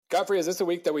Godfrey, is this a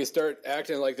week that we start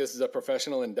acting like this is a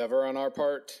professional endeavor on our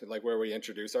part, like where we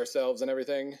introduce ourselves and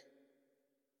everything?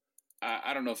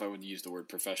 I don't know if I would use the word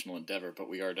professional endeavor, but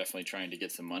we are definitely trying to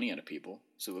get some money out of people.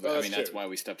 So, that's why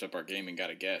we stepped up our game and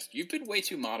got a guest. You've been way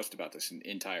too modest about this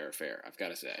entire affair, I've got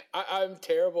to say. I'm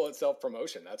terrible at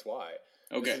self-promotion, that's why.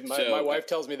 Okay. My wife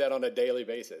tells me that on a daily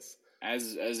basis.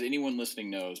 As anyone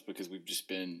listening knows, because we've just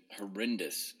been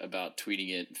horrendous about tweeting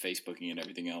it, and Facebooking, and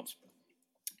everything else,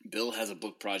 Bill has a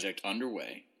book project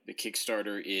underway. The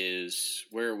Kickstarter is,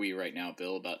 where are we right now,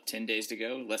 Bill? About 10 days to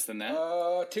go? Less than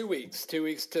that? 2 weeks. 2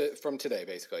 weeks from today,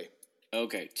 basically.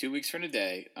 Okay, 2 weeks from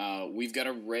today. We've got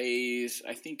to raise,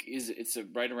 I think it's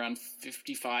right around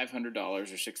 $5,500 or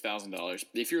 $6,000.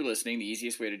 If you're listening, the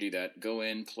easiest way to do that, go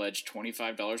in, pledge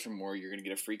 $25 or more. You're going to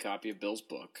get a free copy of Bill's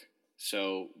book.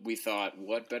 So we thought,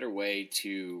 what better way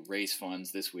to raise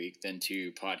funds this week than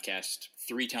to podcast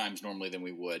 3 times normally than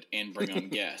we would and bring on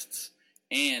guests.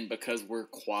 And because we're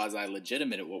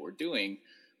quasi-legitimate at what we're doing,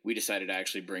 we decided to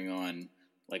actually bring on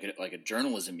like a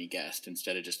journalism-y guest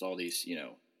instead of just all these,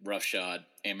 roughshod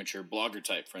amateur blogger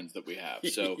type friends that we have.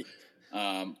 So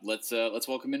let's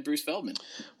welcome in Bruce Feldman.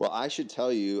 Well, I should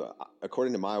tell you,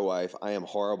 according to my wife, I am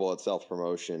horrible at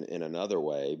self-promotion in another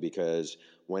way, because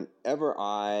whenever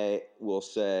I will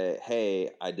say, hey,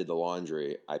 I did the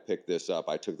laundry, I picked this up,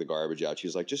 I took the garbage out,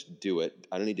 she's like, just do it.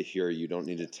 I don't need to hear you. You don't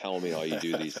need to tell me all you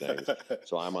do these things.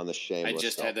 So I'm on the shameless. I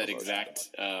just had that exact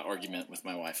argument with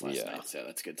my wife last night, so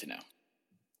that's good to know.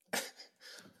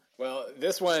 Well,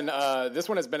 this one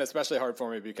has been especially hard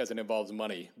for me because it involves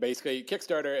money. Basically,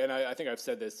 Kickstarter, and I think I've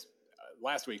said this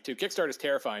last week too. Kickstarter is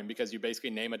terrifying because you basically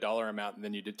name a dollar amount and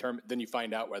then you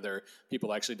find out whether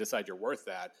people actually decide you're worth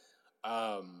that.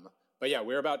 But yeah,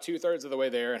 we're about 2/3 of the way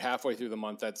there, and halfway through the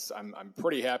month. I'm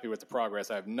pretty happy with the progress.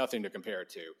 I have nothing to compare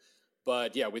it to.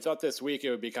 But yeah, we thought this week it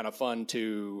would be kind of fun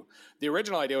to. The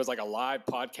original idea was like a live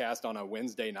podcast on a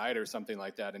Wednesday night or something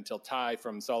like that. Until Ty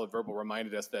from Solid Verbal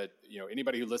reminded us that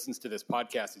anybody who listens to this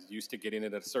podcast is used to getting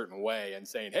it a certain way, and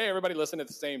saying, "Hey, everybody, listen at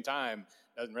the same time,"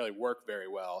 doesn't really work very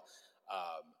well.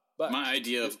 But my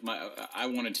idea of I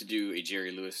wanted to do a Jerry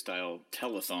Lewis style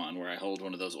telethon where I hold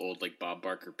one of those old like Bob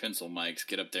Barker pencil mics,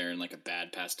 get up there in like a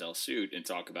bad pastel suit, and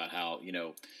talk about how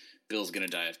Bill's going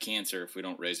to die of cancer if we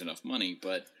don't raise enough money,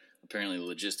 but apparently the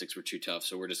logistics were too tough,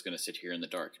 so we're just going to sit here in the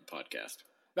dark and podcast.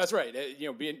 That's right.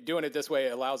 Doing it this way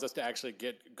allows us to actually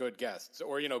get good guests,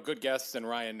 or good guests and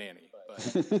Ryan Nanny.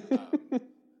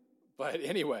 But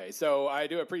anyway, so I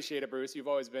do appreciate it, Bruce. You've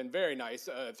always been very nice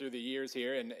through the years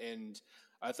here, and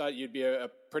I thought you'd be a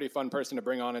pretty fun person to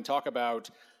bring on and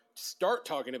start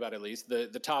talking about at least the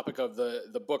topic of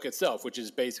the book itself, which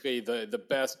is basically the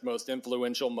best, most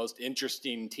influential, most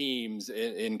interesting teams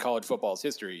in college football's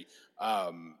history.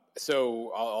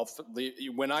 So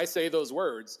when I say those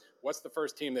words, what's the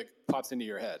first team that pops into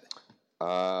your head?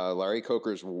 Larry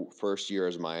Coker's first year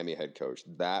as Miami head coach.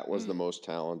 That was the most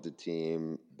talented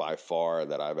team by far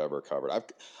that I've ever covered.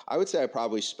 I would say I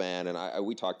probably span, and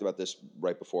we talked about this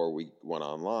right before we went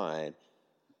online.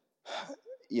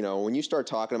 When you start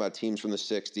talking about teams from the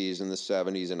 60s and the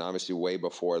 70s, and obviously way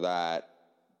before that,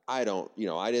 I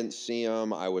didn't see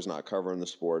them. I was not covering the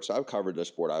sport. So I've covered the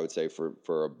sport, I would say,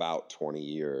 for about 20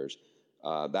 years.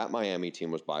 That Miami team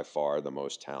was by far the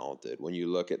most talented. When you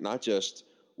look at not just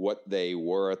what they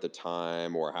were at the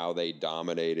time or how they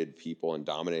dominated people and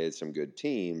dominated some good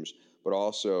teams, but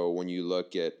also when you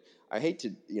look at, I hate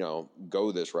to,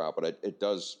 go this route, but it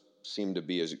does seem to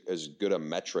be as good a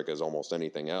metric as almost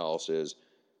anything else is,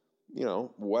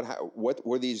 what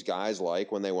were these guys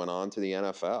like when they went on to the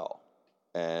NFL?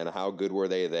 And how good were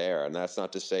they there? And that's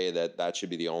not to say that should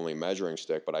be the only measuring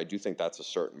stick, but I do think that's a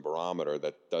certain barometer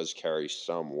that does carry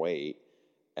some weight.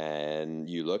 And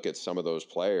you look at some of those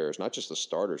players, not just the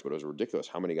starters, but it was ridiculous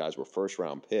how many guys were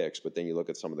first-round picks. But then you look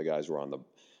at some of the guys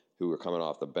who were coming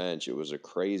off the bench. It was a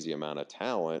crazy amount of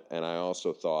talent. And I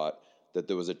also thought that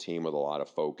there was a team with a lot of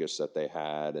focus that they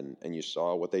had, and you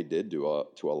saw what they did to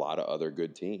a lot of other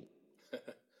good teams.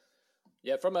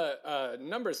 Yeah, from a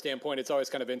numbers standpoint, it's always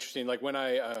kind of interesting. Like when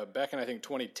I, back in, I think,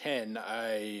 2010,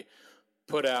 I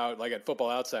put out, like at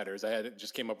Football Outsiders,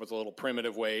 just came up with a little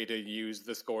primitive way to use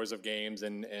the scores of games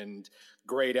and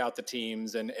grade out the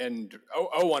teams. And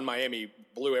 0-1 Miami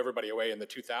blew everybody away in the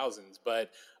 2000s.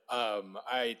 But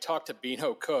I talked to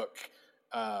Beano Cook.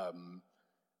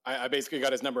 I basically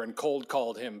got his number and cold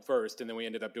called him first, and then we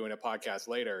ended up doing a podcast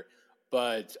later.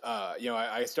 But,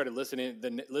 I started listing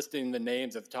the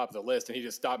names at the top of the list, and he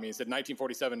just stopped me and said,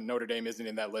 1947 Notre Dame isn't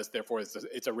in that list, therefore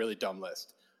it's a really dumb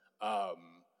list.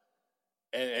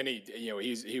 And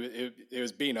it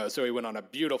was Beano, so he went on a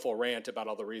beautiful rant about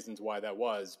all the reasons why that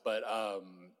was. But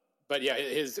But yeah,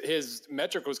 his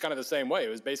metric was kind of the same way. It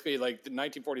was basically like the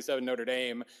 1947 Notre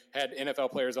Dame had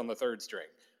NFL players on the third string,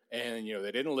 and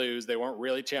they didn't lose. They weren't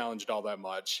really challenged all that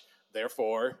much.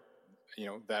 Therefore,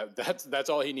 that's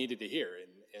all he needed to hear.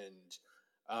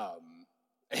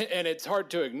 And it's hard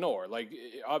to ignore. Like,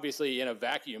 obviously, in a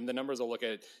vacuum, the numbers will look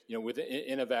at,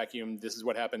 in a vacuum, this is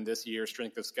what happened this year,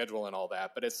 strength of schedule and all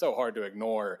that. But it's so hard to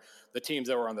ignore the teams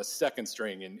that were on the second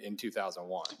string in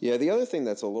 2001. Yeah, the other thing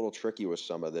that's a little tricky with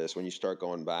some of this, when you start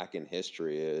going back in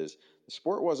history, is the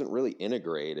sport wasn't really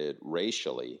integrated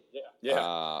racially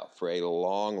for a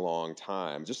long, long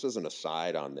time. Just as an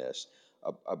aside on this,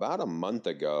 about a month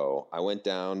ago, I went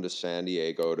down to San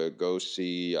Diego to go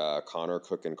see Connor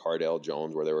Cook and Cardale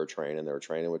Jones where they were training. They were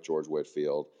training with George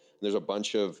Whitfield. And there's a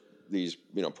bunch of these,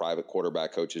 private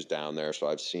quarterback coaches down there. So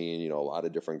I've seen, a lot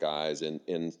of different guys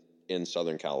in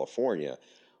Southern California.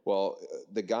 Well,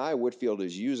 the guy Whitfield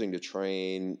is using to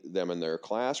train them in their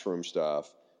classroom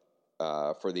stuff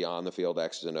for the on-the-field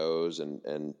X's and O's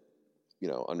and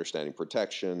understanding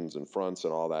protections and fronts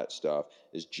and all that stuff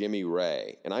is Jimmy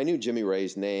Ray. And I knew Jimmy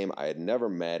Ray's name. I had never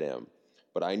met him,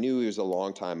 but I knew he was a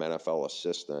longtime NFL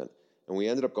assistant. And we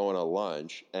ended up going to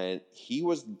lunch, and he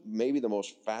was maybe the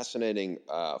most fascinating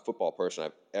football person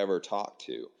I've ever talked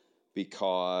to,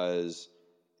 because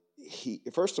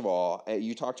first of all,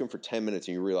 you talk to him for 10 minutes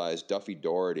and you realize Duffy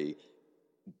Daugherty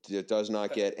does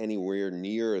not get anywhere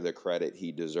near the credit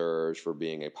he deserves for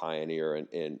being a pioneer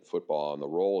in football and the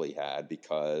role he had,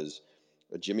 because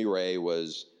Jimmy Ray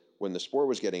was, when the sport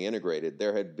was getting integrated,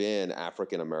 there had been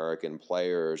African-American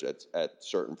players at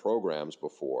certain programs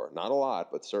before. Not a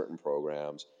lot, but certain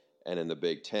programs and in the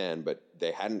Big Ten, but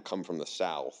they hadn't come from the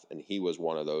South. And he was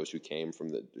one of those who came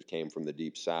from the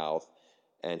Deep South.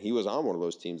 And he was on one of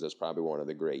those teams that's probably one of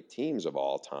the great teams of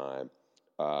all time.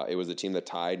 It was the team that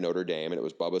tied Notre Dame, and it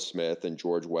was Bubba Smith and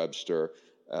George Webster.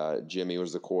 Jimmy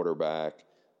was the quarterback.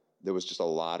 There was just a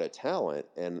lot of talent,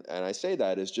 and I say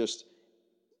that as just,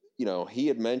 he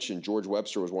had mentioned George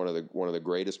Webster was one of the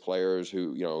greatest players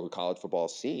who college football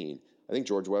seen. I think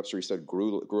George Webster, he said,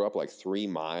 grew up like 3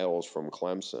 miles from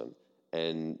Clemson,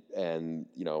 and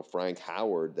Frank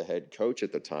Howard, the head coach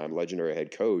at the time, legendary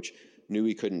head coach, knew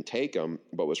he couldn't take him,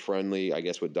 but was friendly, I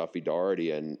guess, with Duffy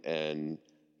Daugherty and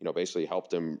basically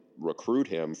helped him recruit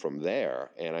him from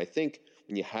there. And I think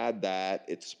when you had that,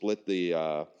 it split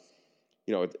the,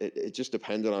 it just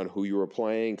depended on who you were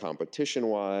playing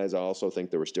competition-wise. I also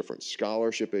think there was different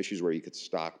scholarship issues where you could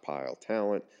stockpile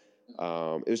talent.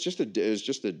 It was just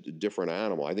a different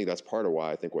animal. I think that's part of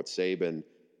why I think what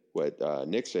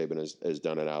Nick Saban has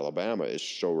done at Alabama is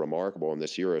so remarkable in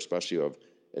this era, especially of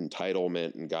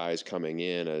entitlement and guys coming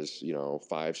in as,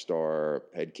 5-star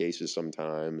head cases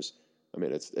sometimes. I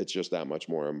mean, it's just that much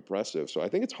more impressive. So I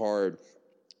think it's hard.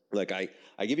 Like I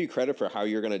give you credit for how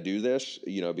you're going to do this,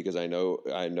 because I know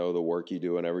the work you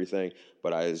do and everything.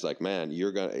 But I was like, man,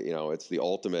 you're gonna, it's the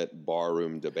ultimate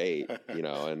barroom debate,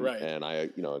 and right. And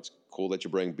it's cool that you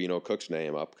bring Beano Cook's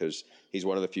name up, because he's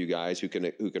one of the few guys who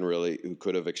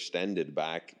could have extended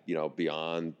back,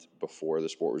 beyond before the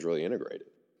sport was really integrated.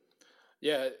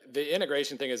 Yeah, the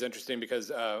integration thing is interesting because,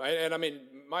 and I mean,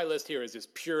 my list here is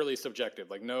just purely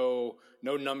subjective, like no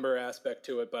number aspect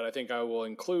to it, but I think I will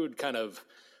include kind of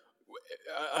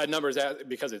numbers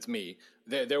because it's me.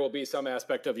 There will be some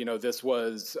aspect of, this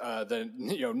was the,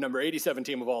 number 87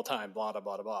 team of all time, blah, blah,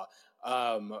 blah, blah.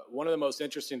 One of the most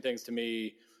interesting things to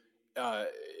me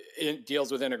it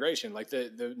deals with integration. Like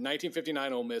the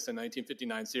 1959 Ole Miss and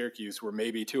 1959 Syracuse were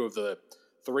maybe 2 of the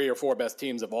 3 or 4 best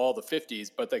teams of all the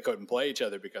 50s, but they couldn't play each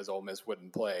other because Ole Miss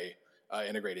wouldn't play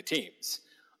integrated teams.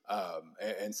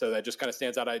 And so that just kind of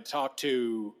stands out. After I talked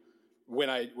to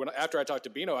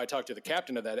Beano, I talked to the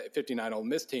captain of that 59 Ole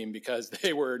Miss team, because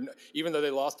they were, even though they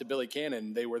lost to Billy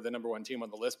Cannon, they were the number 1 team on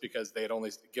the list because they had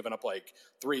only given up like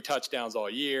 3 touchdowns all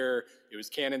year. It was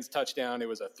Cannon's touchdown. It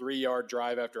was a 3-yard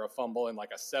drive after a fumble and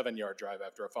like a 7-yard drive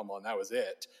after a fumble, and that was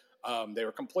it. They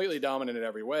were completely dominant in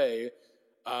every way.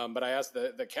 But I asked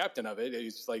the captain of it,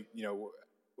 he's like,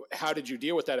 how did you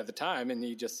deal with that at the time? And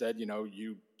he just said,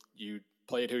 you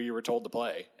played who you were told to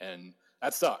play. And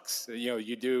that sucks.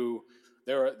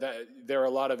 There are a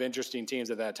lot of interesting teams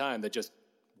at that time that just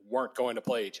weren't going to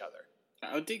play each other.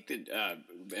 I would think that,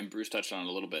 and Bruce touched on it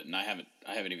a little bit, and I haven't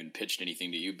even pitched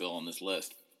anything to you, Bill, on this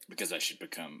list, because I should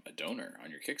become a donor on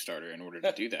your Kickstarter in order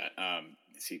to do that.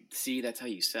 See, that's how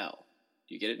you sell.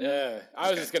 You get it now? Yeah, I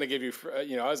was just going to give you,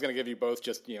 I was going to give you both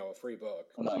just, a free book.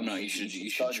 No, you should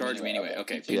charge me anyway.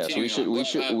 Okay. Yes,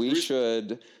 we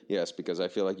should. Yes, because I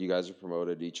feel like you guys have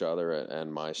promoted each other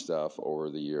and my stuff over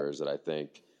the years that I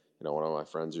think one of my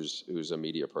friends who's a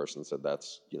media person said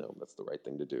that's the right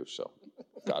thing to do. So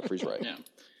Godfrey's right.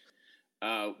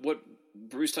 Yeah. What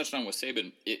Bruce touched on with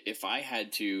Saban, if I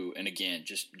had to, and again,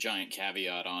 just giant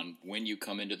caveat on when you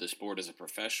come into the sport as a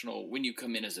professional, when you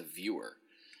come in as a viewer,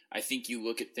 I think you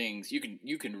look at things, you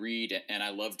can read, and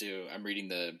I'm reading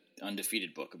the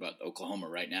Undefeated book about Oklahoma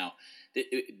right now.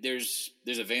 There's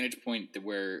a vantage point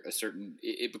where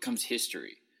it becomes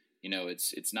history.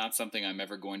 It's not something I'm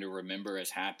ever going to remember as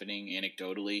happening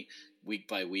anecdotally week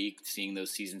by week, seeing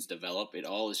those seasons develop. It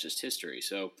all is just history.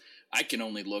 So I can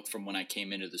only look from when I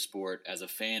came into the sport as a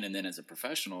fan and then as a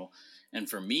professional. And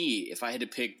for me, if I had to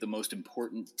pick the most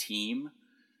important team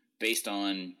based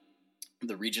on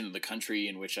the region of the country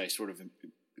in which I sort of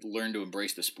learned to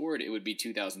embrace the sport, it would be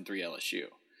 2003 LSU.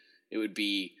 It would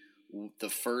be the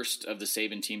first of the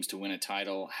Saban teams to win a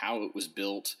title, how it was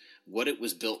built, what it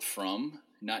was built from,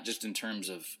 not just in terms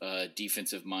of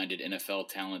defensive-minded NFL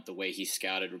talent, the way he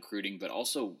scouted recruiting, but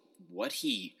also what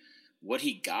he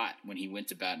got when he went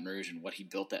to Baton Rouge and what he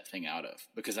built that thing out of.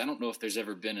 Because I don't know if there's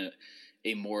ever been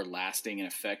a more lasting and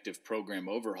effective program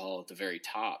overhaul at the very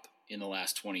top in the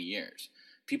last 20 years.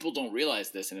 People don't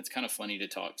realize this, and it's kind of funny to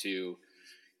talk to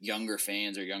younger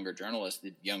fans or younger journalists,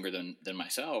 younger than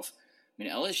myself. I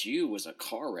mean, LSU was a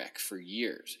car wreck for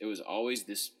years. It was always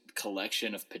this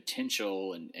collection of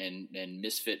potential and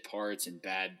misfit parts and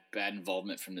bad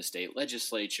involvement from the state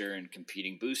legislature and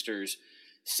competing boosters.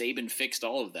 Saban fixed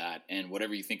all of that, and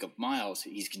whatever you think of Miles,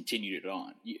 he's continued it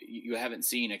on. You haven't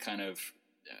seen a kind of,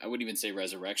 I wouldn't even say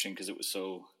resurrection because it was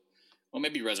so, well,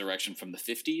 maybe resurrection from the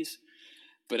 50s,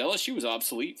 but LSU was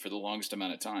obsolete for the longest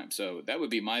amount of time. So that would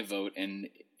be my vote, and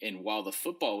while the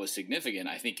football was significant,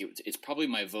 I think it's probably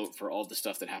my vote for all the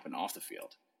stuff that happened off the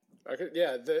field.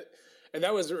 Yeah, and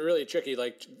that was really tricky,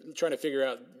 like trying to figure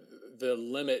out the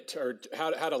limit or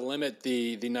how to limit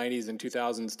the 90s and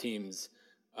 2000s teams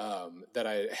that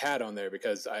I had on there,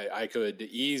 because I could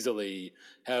easily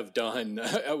have done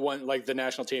one like the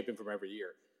national champion from every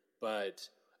year. But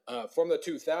from the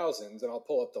 2000s, and I'll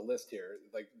pull up the list here,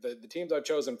 like the teams I've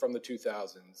chosen from the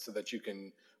 2000s so that you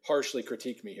can harshly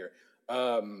critique me here.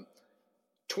 02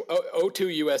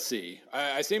 USC.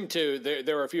 I seem to,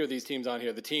 there were a few of these teams on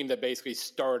here. The team that basically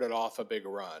started off a big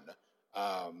run.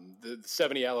 The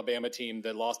 70 Alabama team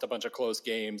that lost a bunch of close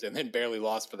games and then barely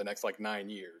lost for the next 9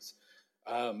 years.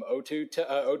 02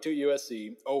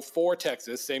 USC. 04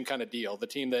 Texas, same kind of deal. The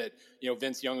team that,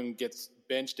 Vince Young gets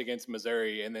benched against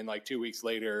Missouri, and then 2 weeks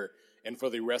later, and for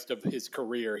the rest of his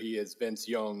career, he is Vince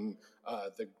Young,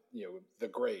 the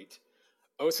great.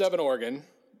 07 Oregon,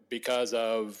 because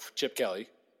of Chip Kelly.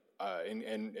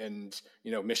 And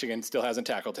Michigan still hasn't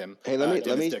tackled him. Hey,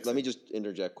 let me just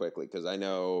interject quickly, because I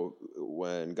know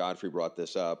when Godfrey brought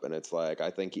this up, and it's like I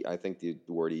think the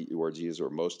words used were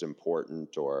most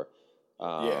important or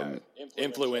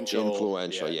influential,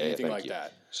 anything like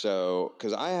that. So,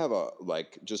 because I have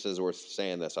just as we're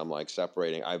saying this, I'm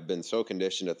separating. I've been so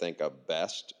conditioned to think of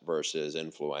best versus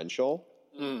influential.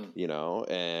 And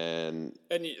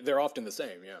they're often the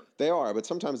same. Yeah, they are, but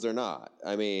sometimes they're not.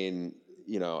 I mean,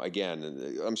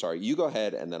 again, I'm sorry, you go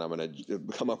ahead, and then I'm going to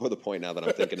come up with a point now that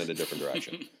I'm thinking in a different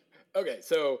direction. Okay,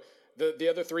 so the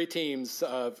other three teams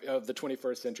of the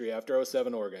 21st century after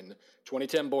 07 Oregon,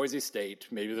 2010 Boise State,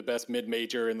 maybe the best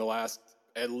mid-major in the last,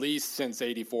 at least since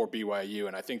 84 BYU,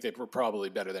 and I think they were probably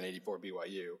better than 84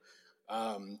 BYU.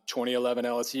 2011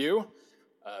 LSU,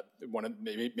 one of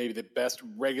maybe the best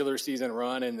regular season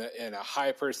run in a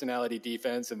high personality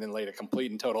defense, and then laid a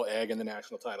complete and total egg in the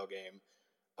national title game.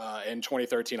 And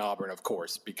 2013 Auburn, of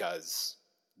course, because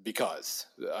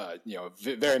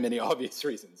very many obvious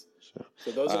reasons.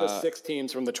 So those are the six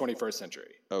teams from the 21st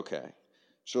century. Okay.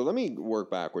 So let me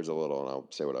work backwards a little, and I'll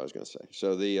say what I was going to say.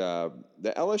 So the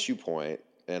LSU point,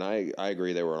 and I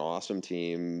agree they were an awesome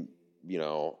team,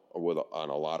 on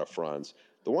a lot of fronts.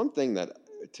 The one thing that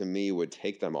to me would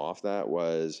take them off that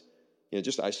was,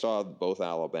 I saw both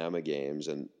Alabama games,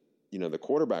 and the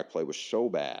quarterback play was so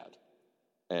bad,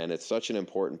 and it's such an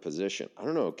important position. I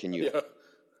don't know. Can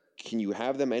you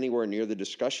have them anywhere near the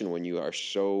discussion when you are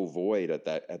so void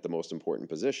at the most important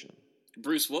position?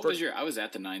 Bruce, I was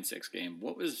at the 9-6 game.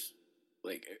 What was,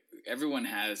 everyone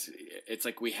has, it's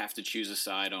like we have to choose a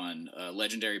side on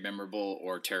legendary, memorable,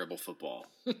 or terrible football.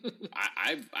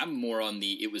 I'm more on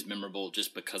it was memorable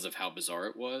just because of how bizarre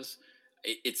it was.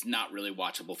 It's not really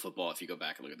watchable football if you go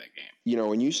back and look at that game.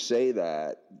 When you say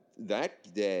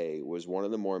that day was one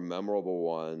of the more memorable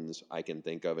ones I can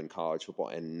think of in college football,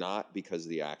 and not because of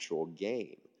the actual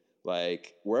game.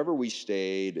 Wherever we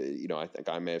stayed, I think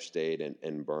I may have stayed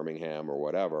in Birmingham or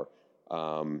whatever.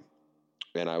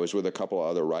 and I was with a couple of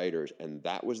other writers, and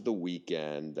that was the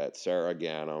weekend that Sarah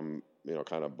Ganem,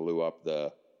 kind of blew up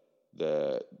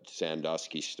the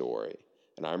Sandusky story.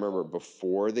 And I remember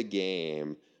before the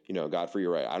game, Godfrey,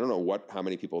 you're right. I don't know how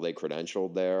many people they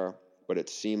credentialed there, but it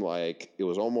seemed like it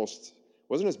was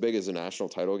wasn't as big as the national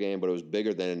title game, but it was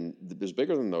bigger than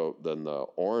the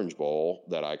Orange Bowl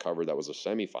that I covered. That was a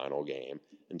semifinal game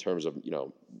in terms of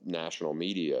national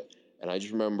media. And I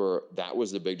just remember that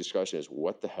was the big discussion: is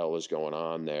what the hell is going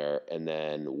on there, and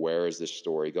then where is this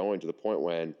story going? To the point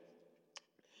when,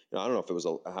 I don't know if it was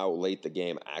how late the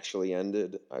game actually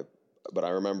ended, but I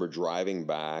remember driving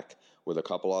back with a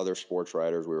couple other sports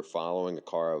writers. We were following a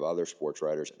car of other sports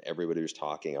writers, and everybody was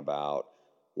talking about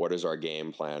what is our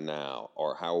game plan now,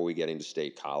 or how are we getting to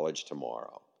State College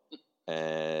tomorrow?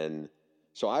 And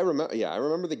so I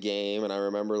remember the game, and I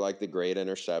remember like the great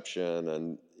interception,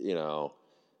 and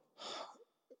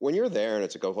when you're there and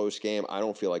it's a close game, I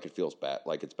don't feel like it feels bad,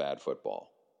 like it's bad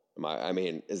football.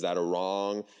 Is that a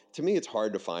wrong? To me, it's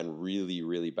hard to find really,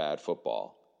 really bad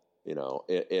football, in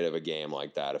a game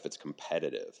like that if it's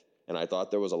competitive. And I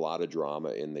thought there was a lot of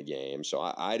drama in the game, so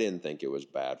I didn't think it was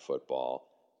bad football,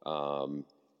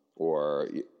 or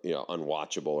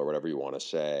unwatchable or whatever you want to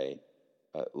say,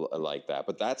 like that.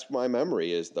 But that's my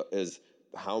memory is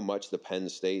how much the Penn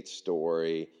State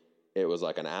story. It was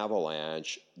like an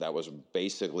avalanche that was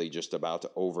basically just about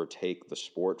to overtake the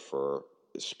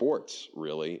sports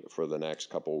really for the next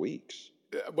couple of weeks.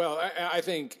 Well, I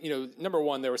think, number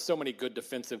one, there were so many good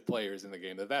defensive players in the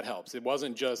game that helps. It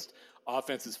wasn't just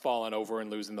offenses falling over and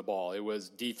losing the ball. It was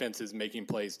defenses making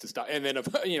plays to stop, and then,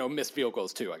 missed field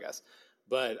goals too, I guess.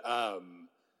 But,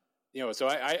 so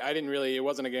I didn't really, it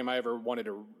wasn't a game I ever wanted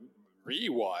to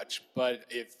rewatch, but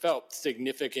it felt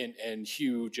significant and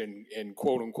huge and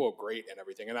quote unquote great and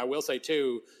everything. And I will say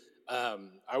too,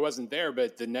 I wasn't there,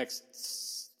 but the next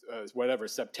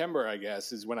September, I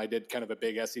guess, is when I did kind of a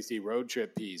big SEC road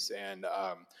trip piece, and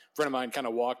a friend of mine kind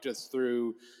of walked us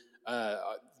through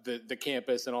the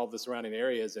campus and all the surrounding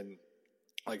areas, and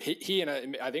like he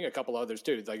and I think a couple others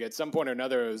too. Like at some point or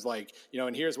another, it was like,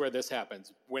 and here's where this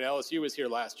happens. When LSU was here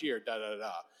last year,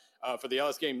 for the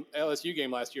LSU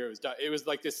game last year, it was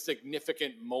like this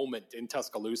significant moment in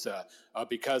Tuscaloosa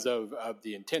because of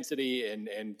the intensity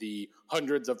and the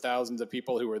hundreds of thousands of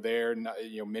people who were there.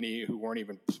 Many who weren't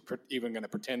even going to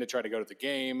pretend to try to go to the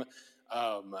game.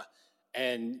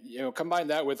 And combine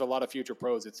that with a lot of future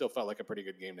pros, it still felt like a pretty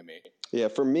good game to me. Yeah,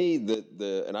 for me,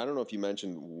 and I don't know if you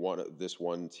mentioned this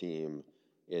one team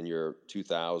in your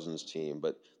 2000s team,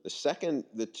 but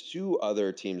the two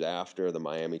other teams after the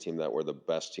Miami team that were the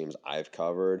best teams I've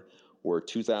covered were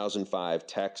 2005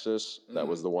 Texas. That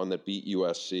was the one that beat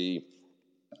USC.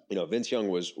 Vince Young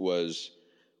was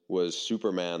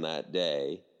Superman that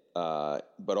day.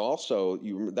 But also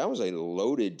that was a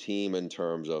loaded team in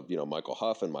terms of, Michael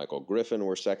Huff and Michael Griffin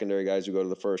were secondary guys who go to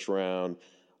the first round.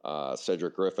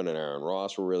 Cedric Griffin and Aaron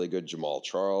Ross were really good. Jamal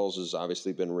Charles has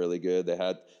obviously been really good. They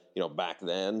had, back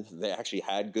then they actually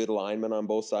had good linemen on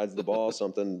both sides of the ball.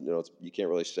 Something, you can't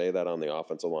really say that on the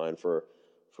offensive line for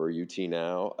UT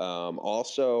now.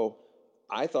 Also,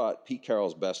 I thought Pete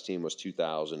Carroll's best team was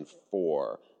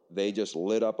 2004. They just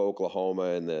lit up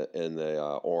Oklahoma in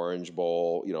the Orange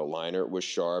Bowl. Leinart was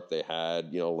sharp. They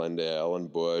had, Lendale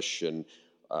and Bush. And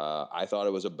I thought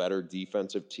it was a better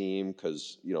defensive team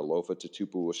because, Lofa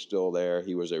Tatupu was still there.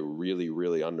 He was a really,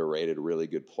 really underrated, really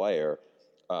good player.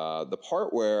 The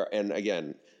part where, and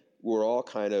again, we're all,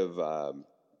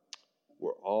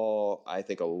 I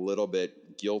think, a little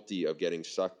bit guilty of getting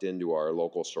sucked into our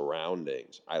local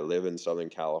surroundings. I live in Southern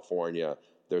California.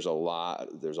 There's a lot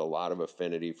of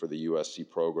affinity for the USC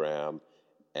program.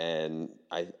 And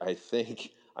I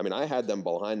think, I had them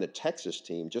behind the Texas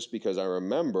team just because I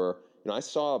remember, I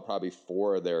saw probably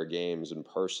 4 of their games in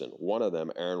person. One of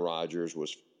them, Aaron Rodgers,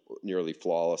 was nearly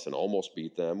flawless and almost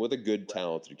beat them with a good,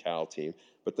 talented Cal team.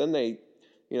 But then they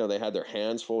had their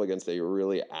hands full against a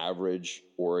really average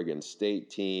Oregon State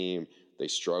team. They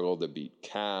struggled to beat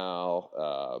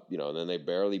Cal, and then they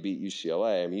barely beat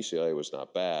UCLA. UCLA was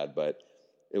not bad, but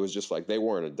it was just like they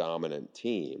weren't a dominant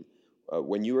team.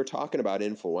 When you were talking about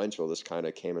influential, this kind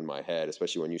of came in my head,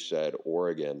 especially when you said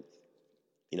Oregon.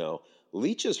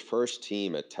 Leach's first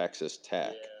team at Texas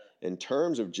Tech, in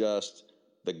terms of just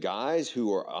the guys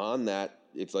who are on that,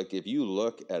 if you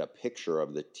look at a picture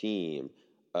of the team,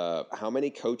 how many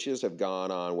coaches have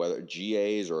gone on, whether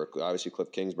GAs or obviously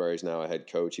Cliff Kingsbury's now a head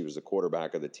coach. He was the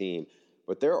quarterback of the team.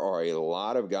 But there are a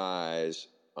lot of guys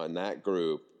on that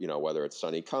group, whether it's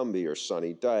Sonny Cumbie or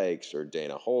Sonny Dykes or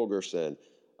Dana Holgerson,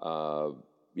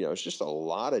 it's just a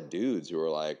lot of dudes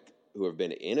who have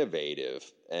been innovative.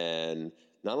 And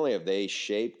not only have they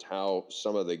shaped how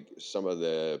some of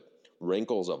the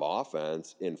wrinkles of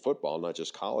offense in football, not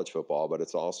just college football, but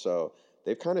it's also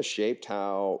they've kind of shaped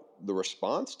how the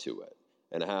response to it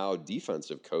and how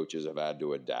defensive coaches have had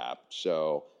to adapt.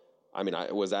 So, I mean,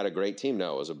 was that a great team?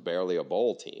 No, it was barely a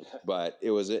bowl team, but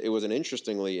it was an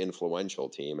interestingly influential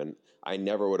team, and I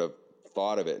never would have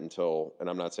thought of it until, and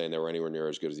I'm not saying they were anywhere near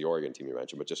as good as the Oregon team you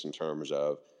mentioned, but just in terms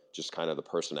of just kind of the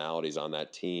personalities on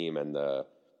that team and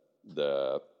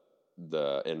the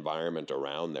environment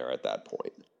around there at that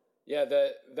point. Yeah,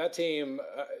 that team.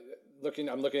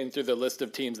 I'm looking through the list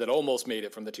of teams that almost made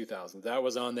it from the 2000s. That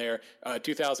was on there.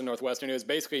 2000 Northwestern. It was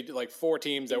basically like 4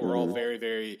 teams that were all very,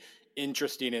 very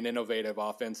interesting and innovative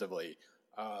offensively.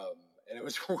 And it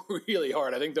was really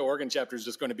hard. I think the Oregon chapter is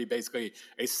just going to be basically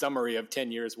a summary of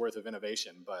 10 years worth of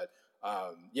innovation. But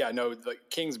the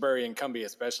Kingsbury and Cumbie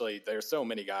especially, there's so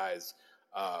many guys.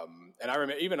 And I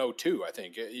remember even 2002, I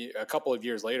think, a couple of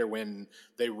years later when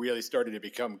they really started to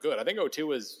become good. I think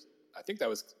 2002 that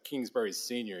was Kingsbury's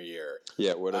senior year.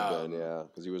 Yeah, it would have been, yeah,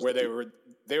 because he was where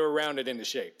they were rounded into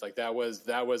shape. Like that was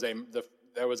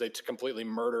a completely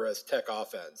murderous Tech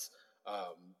offense,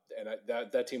 and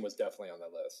that team was definitely on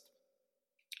that list.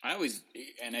 I always,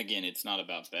 and again, it's not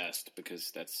about best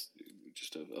because that's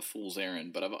just a fool's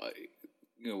errand. But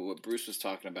what Bruce was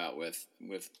talking about with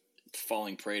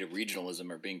falling prey to regionalism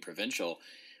or being provincial.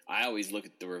 I always look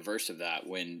at the reverse of that.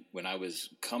 When I was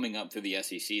coming up through the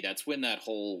SEC, that's when that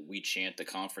whole we chant the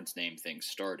conference name thing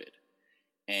started.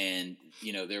 And,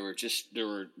 there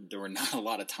were not a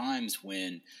lot of times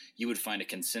when you would find a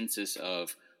consensus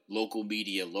of local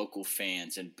media, local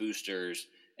fans and boosters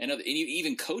and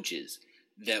even coaches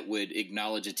that would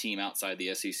acknowledge a team outside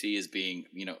the SEC as being,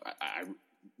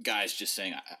 guys just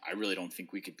saying, I really don't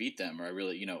think we could beat them, or I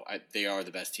really, they are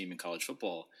the best team in college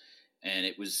football. And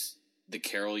it was the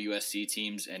Carroll USC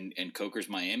teams and Coker's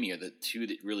Miami are the two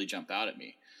that really jump out at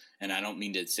me. And I don't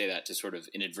mean to say that to sort of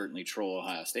inadvertently troll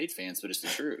Ohio State fans, but it's the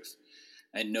truth.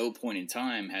 At no point in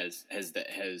time has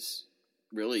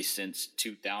really since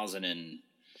 2000 and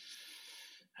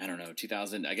I don't know,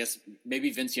 2000, I guess maybe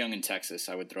Vince Young in Texas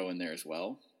I would throw in there as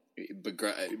well.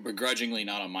 Begrudgingly,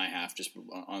 not on my half, just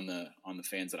on the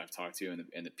fans that I've talked to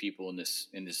and the people in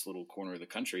this little corner of the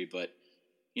country. But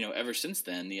ever since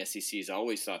then, the SEC has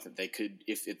always thought that they could,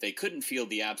 if they couldn't field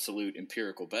the absolute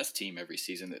empirical best team every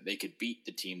season, that they could beat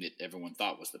the team that everyone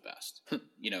thought was the best.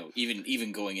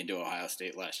 Even going into Ohio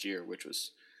State last year, which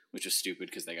was stupid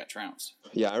because they got trounced.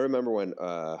 Yeah, I remember when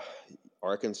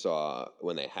Arkansas,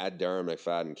 when they had Darren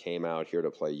McFadden, came out here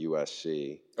to play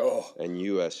USC, and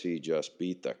USC just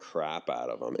beat the crap out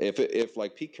of them. If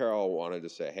like Pete Carroll wanted to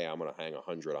say, "Hey, I'm going to hang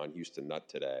 100 on Houston Nutt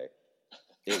today,"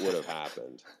 it would have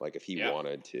happened. Like if he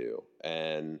wanted to,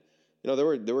 and there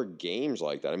were games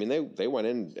like that. I mean, they went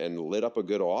in and lit up a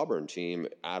good Auburn team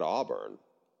at Auburn.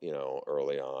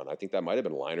 Early on, I think that might have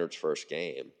been Leinert's first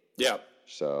game. Yeah.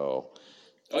 So.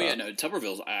 I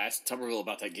asked Tuberville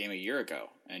about that game a year ago,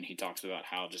 and he talks about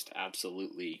how just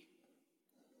absolutely,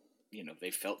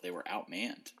 they felt they were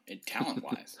outmanned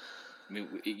talent-wise. I mean,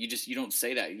 you don't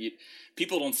say that.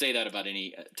 People don't say that about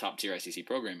any top-tier SEC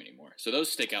program anymore. So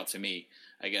those stick out to me,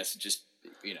 I guess, just,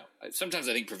 sometimes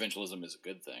I think provincialism is a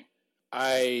good thing.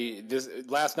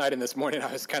 Last night and this morning, I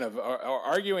was kind of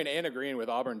arguing and agreeing with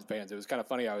Auburn fans. It was kind of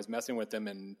funny. I was messing with them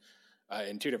in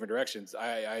 2 different directions.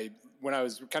 When I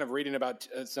was kind of reading about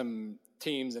some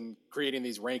teams and creating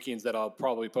these rankings that I'll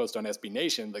probably post on SB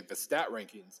Nation, like the stat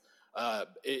rankings,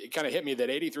 it kind of hit me that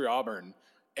 83 Auburn,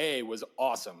 A, was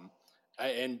awesome,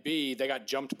 and B, they got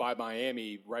jumped by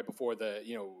Miami right before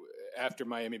after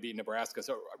Miami beat Nebraska.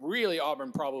 So really,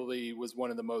 Auburn probably was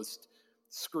one of the most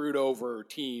screwed over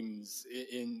teams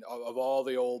of all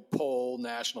the old poll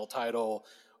national title.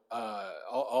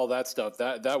 All that stuff.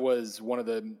 That was one of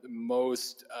the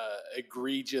most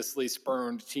egregiously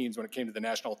spurned teams when it came to the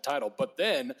national title. But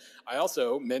then I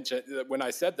also mentioned that when I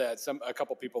said that, a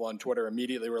couple people on Twitter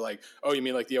immediately were like, "Oh, you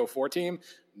mean like the 04 team?"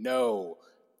 No,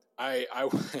 I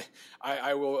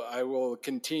will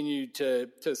continue to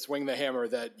swing the hammer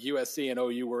that USC and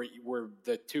OU were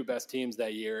the 2 best teams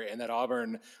that year, and that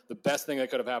Auburn, the best thing that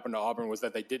could have happened to Auburn was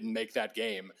that they didn't make that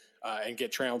game and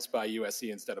get trounced by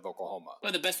USC instead of Oklahoma.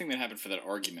 Well, the best thing that happened for that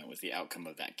argument was the outcome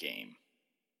of that game.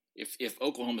 If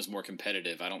Oklahoma is more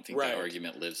competitive, I don't think that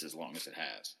argument lives as long as it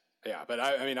has. Yeah, but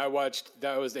I watched,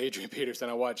 that was Adrian Peterson.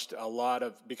 I watched a lot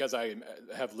of, because I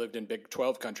have lived in Big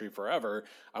 12 country forever,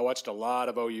 I watched a lot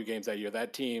of OU games that year.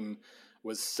 That team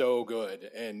was so good,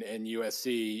 and USC,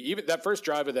 even that first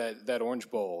drive of that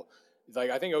Orange Bowl, like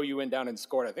I think OU went down and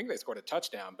scored. I think they scored a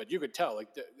touchdown, but you could tell like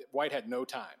White had no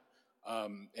time.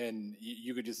 And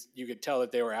you could tell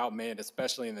that they were outmanned,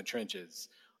 especially in the trenches.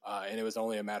 And it was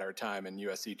only a matter of time, and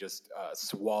USC just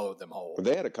swallowed them whole.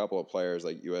 They had a couple of players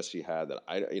like USC had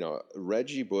that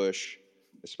Reggie Bush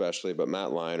especially, but Matt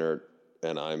Leinart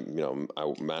and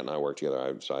Matt and I work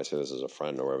together. So I say this as a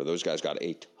friend or whatever. Those guys got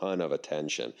a ton of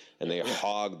attention, and they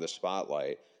hogged the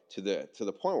spotlight to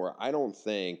the point where I don't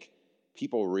think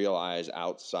people realize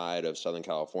outside of Southern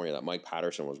California that Mike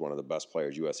Patterson was one of the best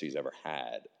players USC's ever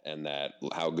had, and that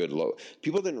how good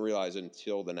people didn't realize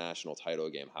until the national title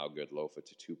game how good Lofa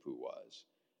Tatupu was.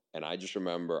 And I just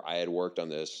remember I had worked on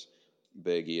this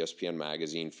big ESPN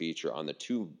magazine feature on the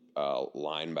two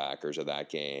linebackers of that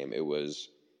game. It was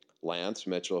Lance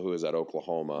Mitchell, who was at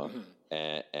Oklahoma,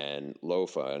 and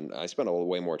Lofa. And I spent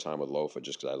way more time with Lofa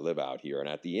just because I live out here. And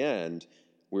at the end,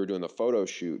 we were doing the photo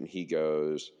shoot, and he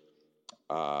goes,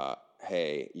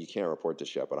 hey, you can't report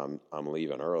this yet, but I'm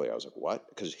leaving early. I was like, what?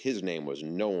 Because his name was,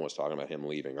 no one was talking about him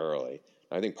leaving early.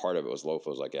 And I think part of it was Lofa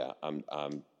was like, yeah, I'm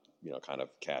kind of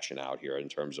cashing out here in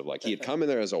terms of like, he had come in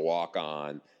there as a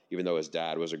walk-on, even though his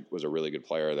dad was a really good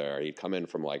player there. He'd come in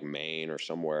from like Maine or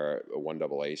somewhere, a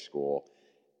 1AA school.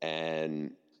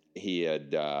 And he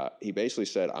basically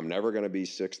said, I'm never going to be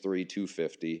 6'3",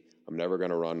 250. I'm never going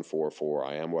to run 4.4.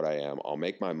 I am what I am. I'll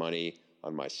make my money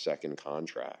on my second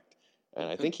contract. And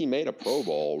I think he made a Pro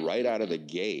Bowl right out of the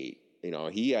gate.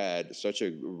 He had such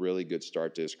a really good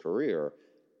start to his career.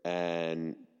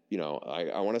 And,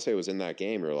 I want to say it was in that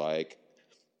game, you're like,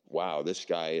 wow, this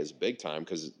guy is big time.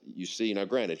 Because you see,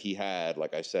 granted, he had,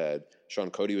 like I said, Sean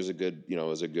Cody was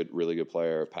really good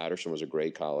player. Patterson was a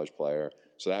great college player.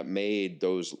 So that made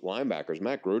those linebackers.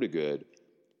 Matt Grotegood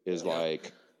is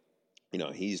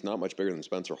he's not much bigger than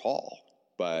Spencer Hall.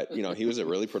 But, he was a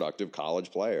really productive college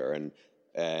player.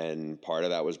 And part of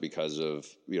that was because of,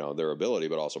 their ability,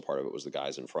 but also part of it was the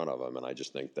guys in front of them. And I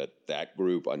just think that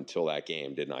group until that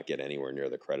game did not get anywhere near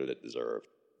the credit it deserved.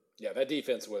 Yeah, that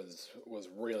defense was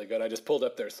really good. I just pulled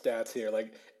up their stats here.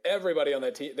 Like everybody on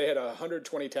that team, they had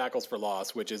 120 tackles for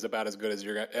loss, which is about as good as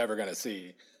you're ever going to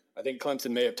see. I think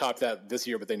Clemson may have topped that this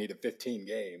year, but they needed 15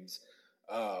 games.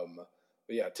 But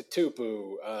yeah,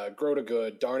 Tatupu,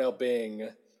 Grotegood, Darnell Bing,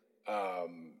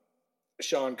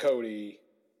 Sean Cody.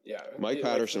 Yeah, Mike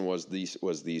Patterson was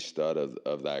the stud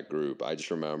of that group. I just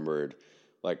remembered,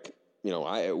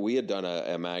 we had done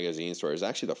a magazine story. It was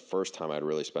actually the first time I'd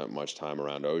really spent much time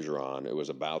around Ogeron. It was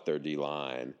about their D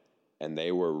line, and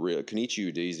they were real.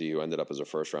 Kenichi Udeze, who ended up as a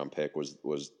first round pick, was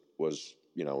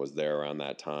there around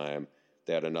that time.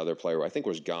 They had another player who I think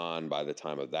was gone by the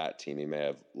time of that team. He may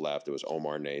have left. It was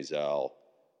Omar Nazel,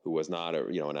 who was not an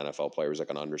NFL player. He was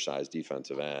like an undersized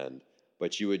defensive end.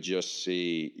 But you would just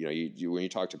see, when you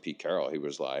talk to Pete Carroll, he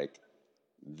was like,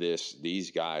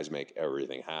 these guys make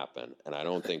everything happen. And I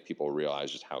don't think people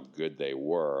realize just how good they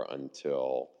were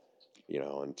until they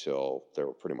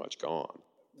were pretty much gone.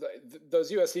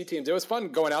 Those USC teams, it was fun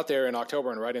going out there in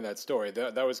October and writing that story.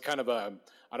 That was kind of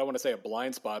I don't want to say a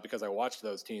blind spot because I watched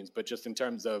those teams, but just in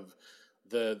terms of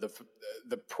the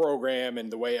program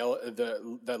and the way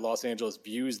that Los Angeles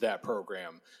views that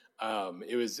program.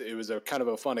 It was a kind of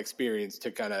a fun experience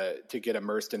to get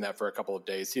immersed in that for a couple of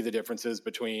days, see the differences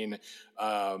between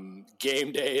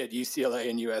game day at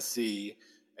UCLA and USC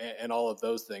and all of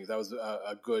those things. That was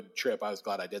a good trip. I was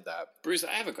glad I did that. Bruce,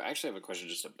 I actually have a question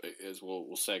just as we'll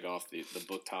seg off the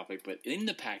book topic, but in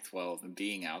the Pac-12 and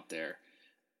being out there,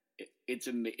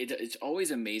 it's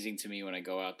always amazing to me when I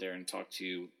go out there and talk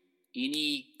to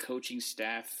any coaching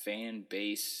staff, fan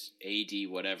base, AD,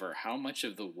 whatever, how much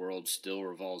of the world still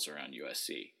revolves around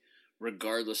USC,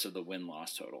 regardless of the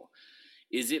win-loss total.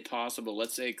 Is it possible,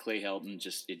 let's say Clay Helton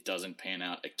it doesn't pan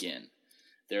out again.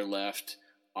 They're left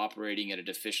operating at a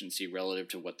deficiency relative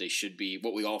to what they should be,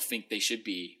 what we all think they should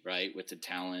be, right, with the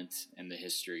talent and the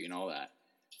history and all that.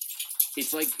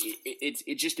 It's like,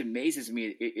 it just amazes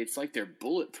me. It's like they're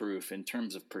bulletproof in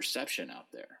terms of perception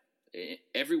out there.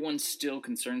 Everyone still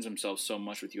concerns themselves so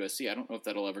much with USC. I don't know if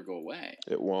that'll ever go away.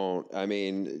 It won't. I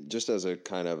mean, just as a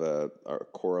kind of a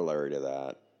corollary to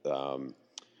that,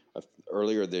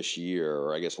 earlier this year,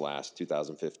 or I guess last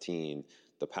 2015,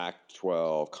 the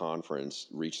Pac-12 conference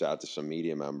reached out to some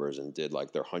media members and did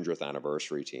like their 100th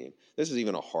anniversary team. This is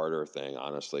even a harder thing,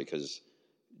 honestly, because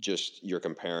just you're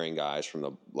comparing guys from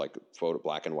the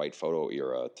black and white photo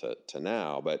era to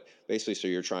now. But basically, so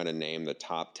you're trying to name the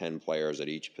top 10 players at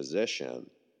each position,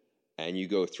 and you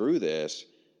go through this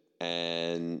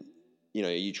and,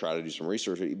 you try to do some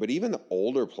research, but even the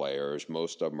older players,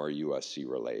 most of them are USC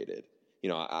related.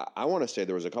 I want to say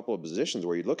there was a couple of positions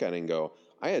where you'd look at it and go,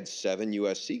 I had 7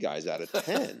 USC guys out of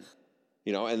 10,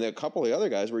 and a couple of the other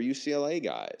guys were UCLA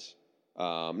guys.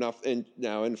 Now,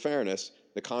 in fairness,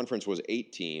 the conference was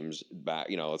 8 teams back.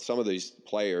 Some of these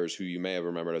players who you may have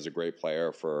remembered as a great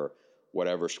player for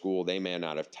whatever school, they may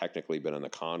not have technically been in the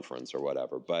conference or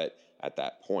whatever, but at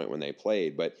that point when they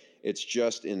played. But it's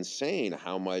just insane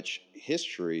how much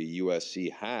history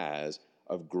USC has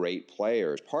of great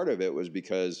players. Part of it was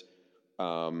because,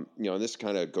 and this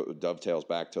kind of dovetails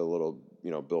back to a little,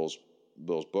 Bill's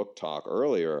book talk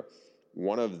earlier.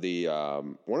 One of the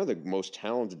most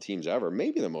talented teams ever,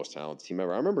 maybe the most talented team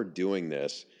ever. I remember doing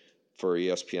this for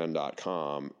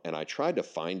ESPN.com, and I tried to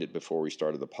find it before we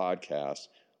started the podcast,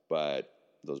 but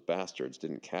those bastards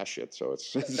didn't cache it, so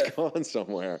it's gone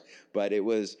somewhere. But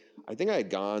I think I had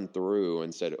gone through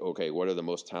and said, okay, what are the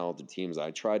most talented teams?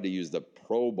 I tried to use the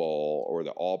Pro Bowl or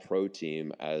the All-Pro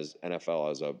team as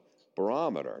NFL as a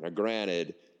barometer. Now,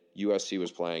 granted, USC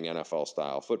was playing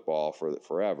NFL-style football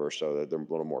forever, so that they're a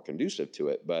little more conducive to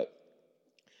it. But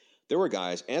there were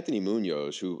guys, Anthony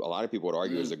Munoz, who a lot of people would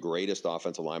argue is the greatest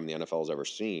offensive lineman the NFL has ever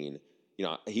seen.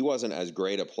 He wasn't as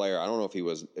great a player. I don't know if he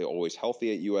was always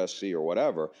healthy at USC or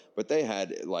whatever, but they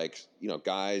had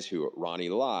guys who Ronnie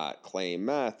Lott, Clay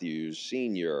Matthews,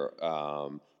 Sr.,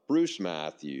 Bruce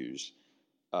Matthews,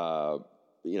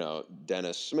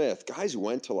 Dennis Smith, guys who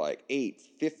went to 8,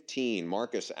 15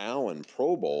 Marcus Allen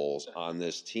Pro Bowls on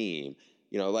this team.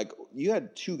 You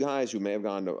had 2 guys who may have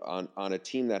gone to on a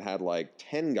team that had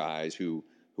 10 guys who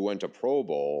went to Pro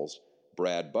Bowls.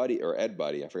 Brad Buddy or Ed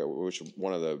Buddy, I forget which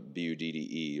one of the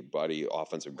Budde, Buddy,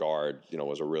 offensive guard,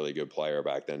 was a really good player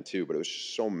back then too. But it was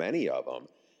so many of them,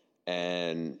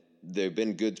 and they've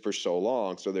been good for so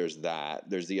long. So there's that.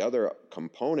 There's the other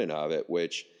component of it,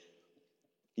 which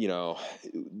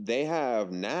they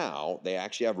have now. They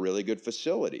actually have really good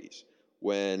facilities.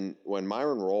 When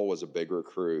Myron Rolle was a big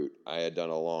recruit, I had done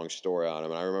a long story on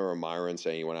him, and I remember Myron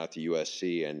saying he went out to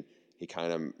USC and he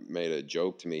kind of made a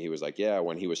joke to me. He was like, yeah,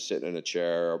 when he was sitting in a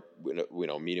chair,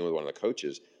 meeting with one of the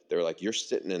coaches, they were like, you're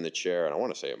sitting in the chair. And I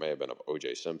want to say it may have been of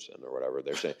O.J. Simpson or whatever.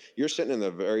 They're saying, you're sitting in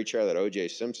the very chair that O.J.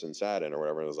 Simpson sat in or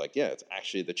whatever. And I was like, yeah, it's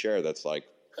actually the chair that's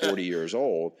 40 years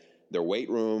old. Their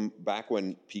weight room, back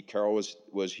when Pete Carroll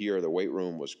was here, the weight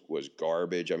room was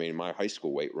garbage. I mean, my high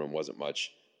school weight room wasn't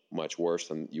much worse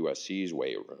than USC's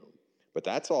weight room. But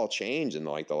that's all changed in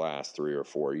the last 3 or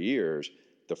 4 years.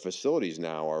 The facilities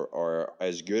now are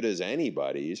as good as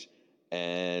anybody's.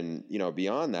 And,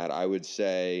 beyond that, I would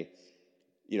say,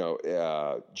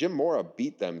 Jim Mora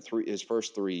beat them his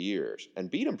first 3 years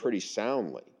and beat them pretty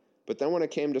soundly. But then when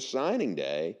it came to signing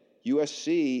day,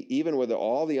 USC, even with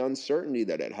all the uncertainty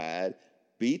that it had,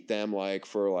 beat them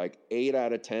for 8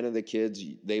 out of 10 of the kids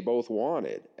they both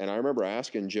wanted. And I remember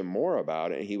asking Jim Mora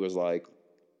about it, and he was like,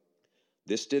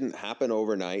 this didn't happen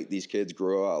overnight. These kids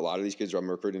grew up, a lot of these kids I'm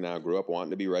recruiting now grew up wanting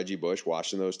to be Reggie Bush,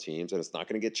 watching those teams, and it's not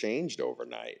going to get changed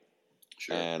overnight.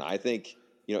 Sure. And I think,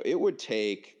 it would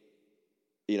take,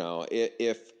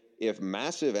 if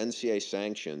massive NCAA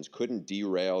sanctions couldn't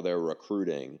derail their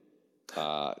recruiting,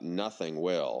 nothing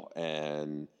will.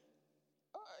 And,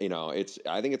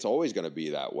 I think it's always going to be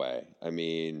that way. I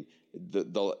mean,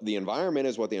 the environment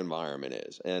is what the environment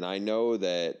is. And I know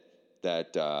that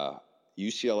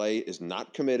UCLA is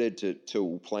not committed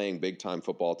to playing big-time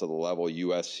football to the level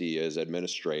USC is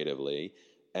administratively,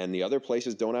 and the other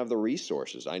places don't have the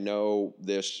resources. I know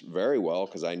this very well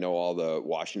because I know all the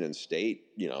Washington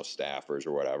State, staffers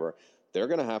or whatever. They're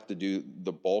going to have to do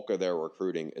the bulk of their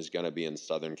recruiting is going to be in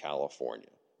Southern California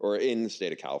or in the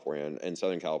state of California and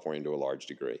Southern California to a large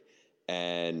degree.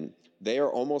 And they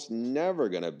are almost never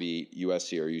going to beat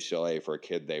USC or UCLA for a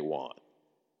kid they want.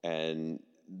 And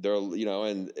they're,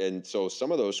 and so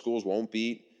some of those schools won't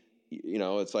beat,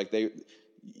 it's like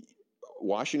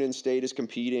Washington State is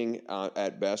competing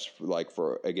at best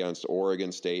against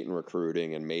Oregon State in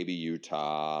recruiting and maybe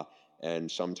Utah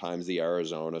and sometimes the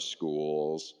Arizona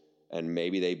schools, and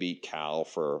maybe they beat Cal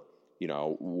for,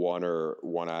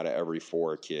 one out of every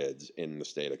 4 kids in the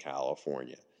state of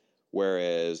California.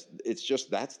 Whereas it's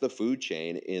just that's the food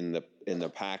chain in the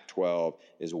Pac-12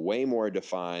 is way more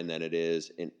defined than it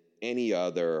is in any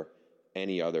other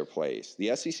place.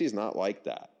 The SEC is not like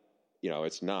that.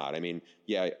 It's not. I mean,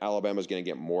 yeah, Alabama's going to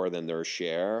get more than their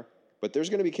share, but there's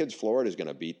going to be kids Florida's going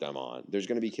to beat them on. There's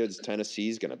going to be kids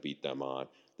Tennessee's going to beat them on.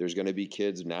 There's going to be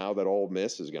kids now that Ole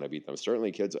Miss is going to beat them.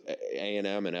 Certainly kids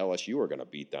A&M and LSU are going to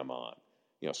beat them on.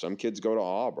 Some kids go to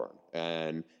Auburn,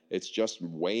 and it's just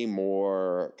way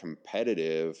more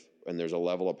competitive, and there's a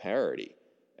level of parity.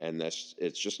 And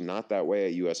it's just not that way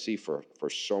at USC for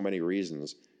so many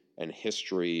reasons. And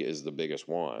history is the biggest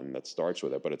one that starts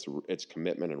with it, but it's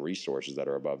commitment and resources that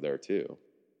are above there too.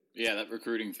 Yeah, that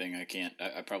recruiting thing,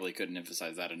 I probably couldn't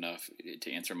emphasize that enough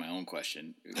to answer my own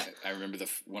question. I remember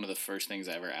one of the first things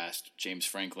I ever asked James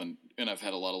Franklin, and I've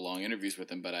had a lot of long interviews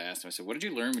with him, but I asked him, I said, what did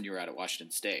you learn when you were out at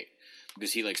Washington State?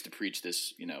 Because he likes to preach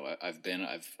this, I've been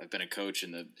a coach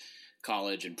in the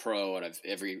college and pro, and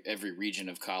every region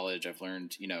of college I've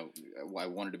learned, I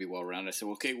wanted to be well rounded. I said,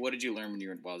 well, okay, what did you learn when you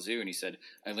were at Wazoo? And he said,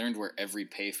 I learned where every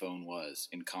payphone was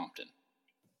in Compton.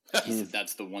 He said,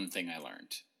 that's the one thing I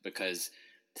learned, because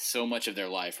so much of their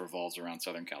life revolves around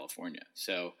Southern California.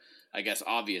 So I guess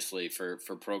obviously for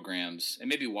programs, and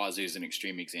maybe Wazoo is an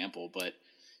extreme example, but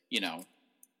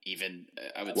even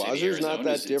I would say Wazoo's not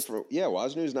that different. Yeah,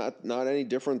 Wazoo's not any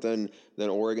different than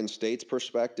Oregon State's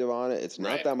perspective on it. It's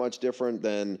not that much different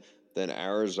than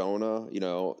Arizona.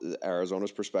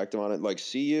 Arizona's perspective on it. Like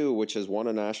CU, which has won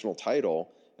a national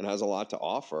title and has a lot to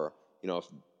offer. If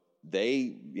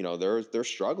they're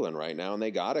struggling right now, and they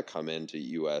got to come into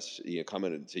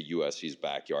USC's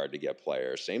backyard to get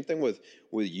players. Same thing with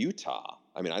Utah.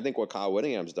 I mean, I think what Kyle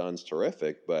Whittingham's done is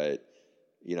terrific, but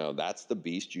that's the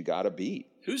beast you got to beat.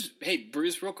 Hey,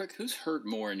 Bruce, real quick, who's hurt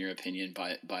more in your opinion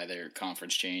by their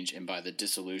conference change and by the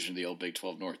dissolution of the old Big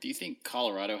 12 North? Do you think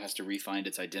Colorado has to refine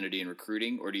its identity in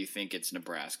recruiting, or do you think it's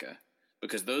Nebraska?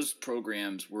 Because those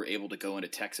programs were able to go into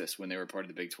Texas when they were part of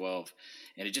the Big 12,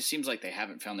 and it just seems like they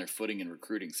haven't found their footing in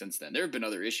recruiting since then. There have been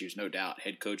other issues, no doubt,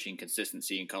 head coaching,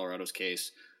 consistency in Colorado's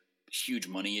case, huge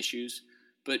money issues.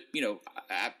 But,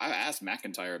 I asked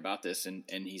McIntyre about this, and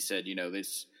he said,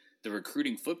 the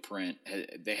recruiting footprint,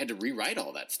 they had to rewrite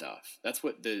all that stuff. That's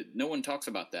what no one talks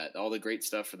about that, all the great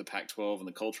stuff for the Pac-12 and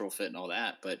the cultural fit and all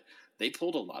that, but they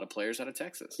pulled a lot of players out of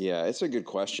Texas. Yeah, it's a good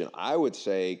question. I would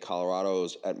say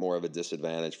Colorado's at more of a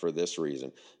disadvantage for this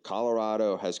reason.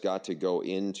 Colorado has got to go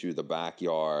into the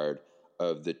backyard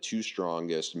of the two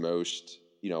strongest, most,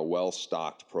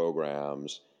 well-stocked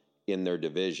programs in their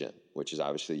division, which is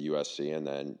obviously USC and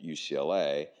then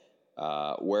UCLA,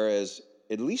 whereas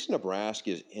at least Nebraska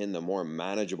is in the more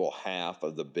manageable half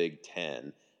of the Big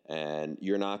Ten, and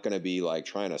you're not going to be like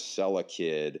trying to sell a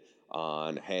kid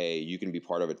on, hey, you can be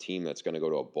part of a team that's going to go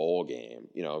to a bowl game.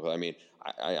 I mean,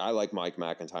 I like Mike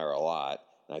McIntyre a lot,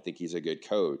 and I think he's a good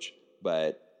coach,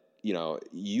 but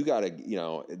you got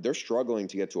to, they're struggling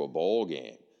to get to a bowl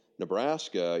game.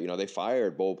 Nebraska, they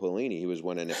fired Bo Pelini. He was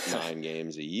winning 9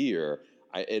 games a year.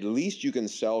 At least you can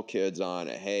sell kids on,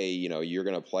 hey, you're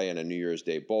going to play in a New Year's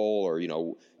Day bowl, or,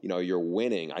 you're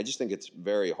winning. I just think it's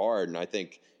very hard. And I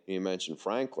think you mentioned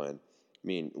Franklin. I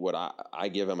mean, what I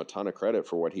give him a ton of credit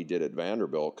for what he did at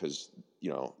Vanderbilt, because,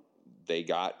 they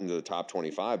got into the top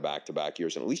 25 back-to-back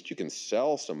years. And at least you can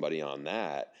sell somebody on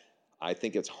that. I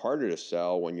think it's harder to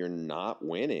sell when you're not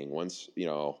winning once,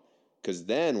 because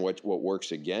then what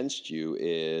works against you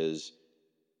is,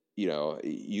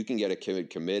 you can get a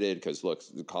kid committed because, look,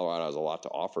 Colorado has a lot to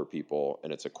offer people,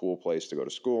 and it's a cool place to go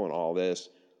to school and all this.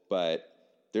 But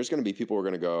there's going to be people who are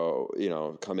going to go,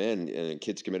 come in, and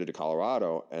kids committed to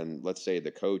Colorado, and let's say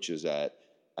the coach is at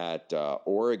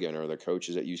Oregon, or the coach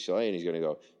is at UCLA, and he's going to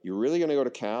go, you're really going to go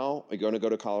to Cal? Are you going to go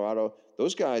to Colorado?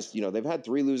 Those guys, they've had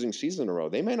 3 losing seasons in a row.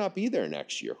 They may not be there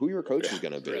next year. Who your coach is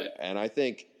going to be? Right. And I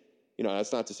think,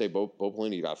 that's not to say Bo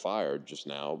Pelini got fired just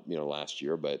now, last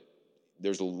year, but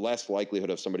there's less likelihood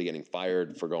of somebody getting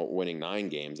fired for winning 9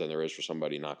 games than there is for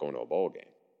somebody not going to a bowl game.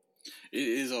 It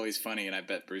is always funny, and I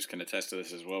bet Bruce can attest to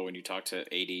this as well, when you talk to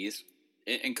ADs,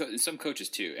 and some coaches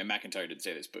too, and McIntyre didn't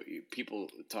say this, but people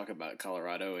talk about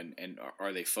Colorado, and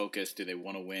are they focused? Do they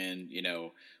want to win?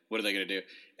 What are they going to do?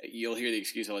 You'll hear the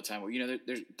excuse all the time, well,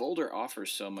 there's Boulder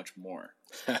offers so much more.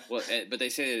 Well, but they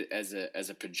say it as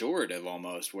a pejorative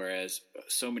almost, whereas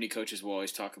so many coaches will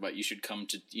always talk about you should come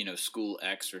to school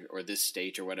X or this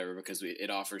state or whatever because it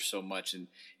offers so much, and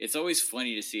it's always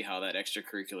funny to see how that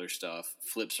extracurricular stuff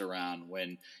flips around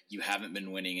when you haven't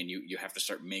been winning and you have to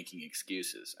start making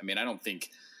excuses. I mean, I don't think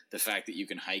the fact that you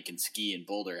can hike and ski in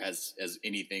Boulder has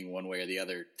anything one way or the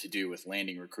other to do with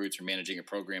landing recruits or managing a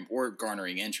program or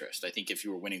garnering interest. I think if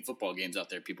you were winning football games out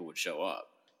there, people would show up.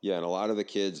 Yeah, and a lot of the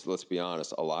kids, let's be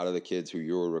honest, a lot of the kids who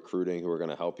you were recruiting who are going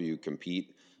to help you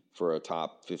compete for a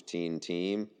top 15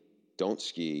 team don't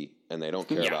ski, and they don't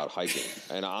care about hiking.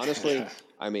 And honestly,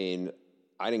 I mean,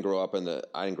 I didn't grow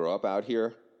up out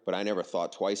here, but I never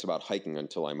thought twice about hiking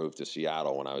until I moved to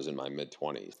Seattle when I was in my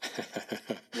mid-20s.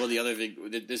 Well, the other thing,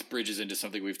 this bridges into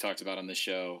something we've talked about on the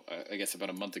show, I guess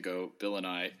about a month ago, Bill and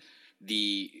I,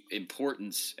 the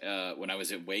importance when I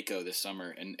was at Waco this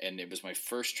summer, and it was my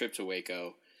first trip to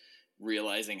Waco.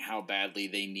 realizing how badly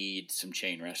they need some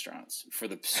chain restaurants for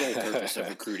the sole purpose of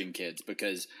recruiting kids,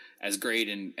 because as great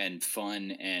and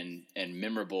fun and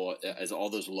memorable as all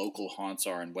those local haunts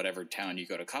are in whatever town you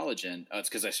go to college in, it's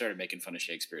because I started making fun of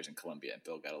Shakespeare's in Columbia and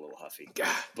Bill got a little huffy.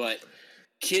 But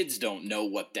kids don't know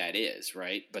what that is,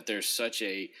 right? But there's such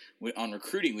on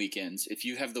recruiting weekends, if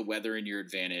you have the weather in your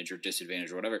advantage or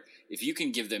disadvantage or whatever, if you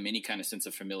can give them any kind of sense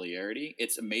of familiarity,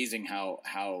 it's amazing how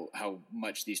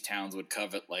much these towns would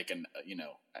covet, like,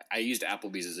 I used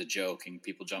Applebee's as a joke and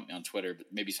people jumped me on Twitter, but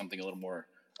maybe something a little more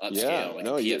upscale,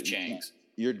 like P.F. Chang's.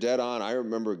 You're dead on. I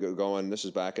remember going, this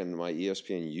is back in my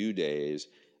ESPNU days,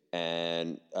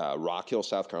 and Rock Hill,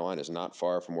 South Carolina is not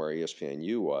far from where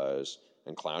ESPNU was.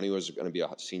 And Clowney was going to be a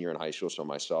senior in high school, so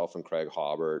myself and Craig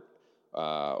Hobart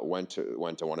went to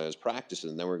one of his practices,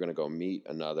 and then we were going to go meet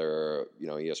another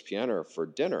ESPNer for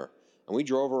dinner. And we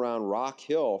drove around Rock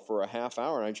Hill for a half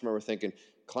hour, and I just remember thinking,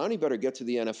 Clowney better get to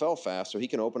the NFL fast so he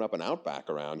can open up an Outback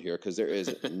around here, because there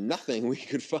is nothing we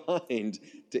could find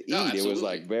to eat. No, it was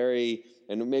like very,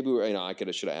 and maybe I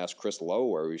should have asked Chris Lowe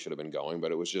where we should have been going,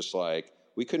 but it was just like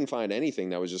we couldn't find anything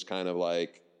that was just kind of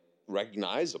like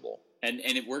recognizable. And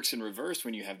it works in reverse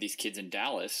when you have these kids in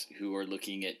Dallas who are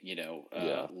looking at,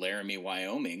 Laramie,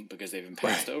 Wyoming, because they've been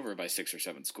passed over by 6 or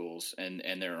 7 schools, and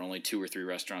there are only 2 or 3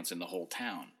 restaurants in the whole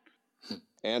town.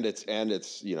 And it's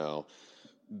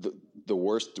the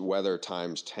worst weather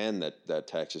times 10 that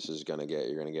Texas is going to get.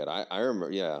 You're going to get. I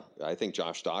remember. I think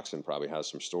Josh Doxson probably has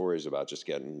some stories about just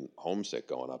getting homesick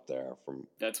going up there.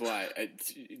 That's why,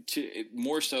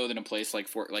 more so than a place like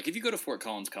if you go to Fort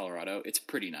Collins, Colorado, it's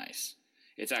pretty nice.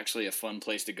 It's actually a fun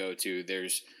place to go to.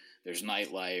 There's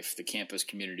nightlife. The campus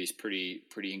community is pretty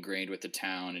ingrained with the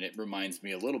town, and it reminds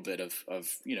me a little bit of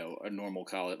a normal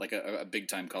college, like a big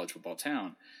time college football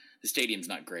town. The stadium's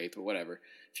not great, but whatever.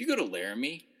 If you go to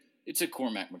Laramie, it's a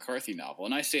Cormac McCarthy novel,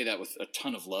 and I say that with a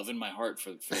ton of love in my heart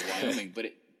for Wyoming.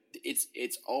 But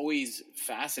it's always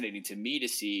fascinating to me to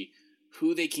see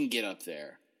who they can get up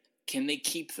there. Can they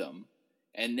keep them?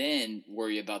 And then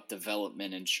worry about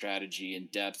development and strategy and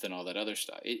depth and all that other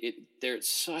stuff. They're at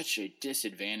such a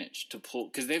disadvantage to pull,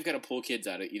 because they've got to pull kids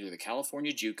out of either the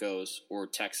California JUCOs or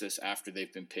Texas after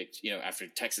they've been picked, after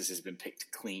Texas has been picked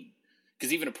clean.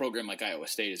 Because even a program like Iowa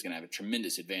State is going to have a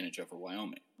tremendous advantage over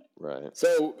Wyoming. Right.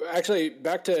 So actually,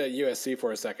 back to USC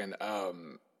for a second.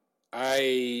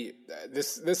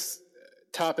 This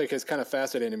topic has kind of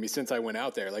fascinated me since I went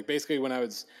out there. Like basically when I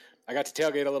got to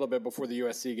tailgate a little bit before the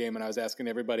USC game, and I was asking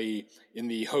everybody in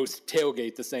the host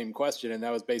tailgate the same question, and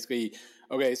that was basically,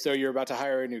 okay, so you're about to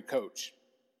hire a new coach.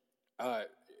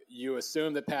 You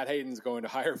assume that Pat Hayden's going to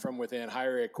hire from within,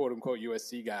 hire a quote-unquote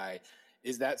USC guy.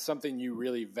 Is that something you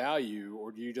really value,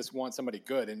 or do you just want somebody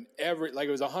good? And it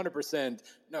was 100%,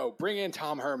 no, bring in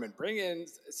Tom Herman, bring in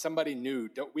somebody new.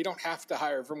 We don't have to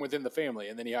hire from within the family,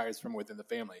 and then he hires from within the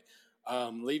family.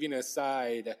 Leaving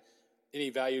aside any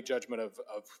value judgment of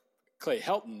Clay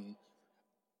Helton,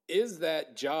 is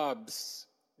that job's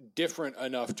different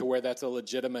enough to where that's a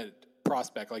legitimate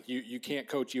prospect? Like you can't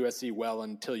coach USC well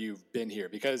until you've been here,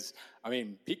 because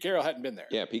Pete Carroll hadn't been there.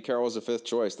 Yeah, Pete Carroll was the 5th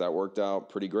choice. That worked out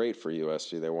pretty great for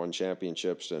USC. They won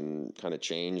championships and kind of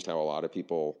changed how a lot of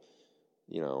people,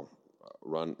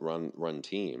 run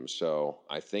teams. So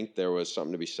I think there was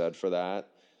something to be said for that.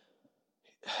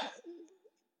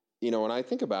 When I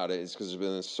think about it, it's because there's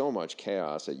been so much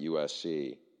chaos at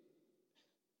USC.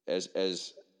 As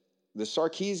the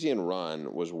Sarkisian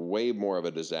run was way more of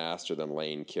a disaster than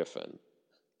Lane Kiffin,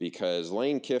 because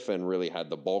Lane Kiffin really had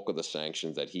the bulk of the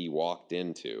sanctions that he walked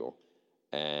into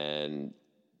and,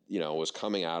 was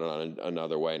coming out on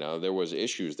another way. Now, there was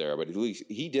issues there, but at least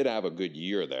he did have a good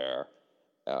year there.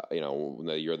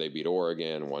 The year they beat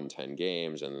Oregon, won 10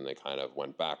 games, and then they kind of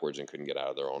went backwards and couldn't get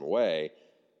out of their own way.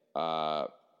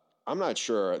 I'm not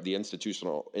sure the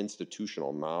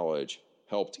institutional knowledge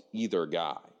helped either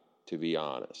guy, to be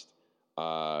honest.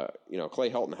 Clay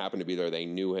Helton happened to be there. They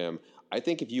knew him. I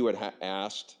think if you had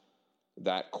asked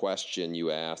that question you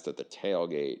asked at the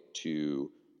tailgate to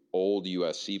old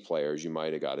USC players, you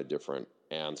might have got a different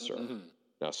answer. Mm-hmm.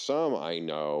 Now, some I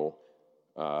know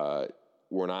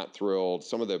were not thrilled.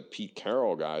 Some of the Pete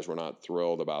Carroll guys were not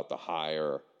thrilled about the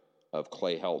hire of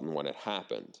Clay Helton when it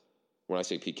happened. When I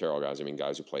say Pete Carroll guys, I mean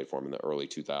guys who played for him in the early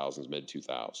 2000s,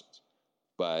 mid-2000s.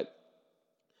 But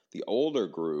the older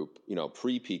group,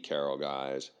 pre-Pete Carroll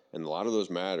guys, and a lot of those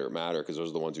matter because those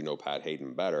are the ones who know Pat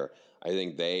Hayden better. I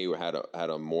think they had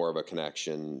a more of a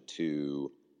connection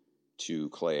to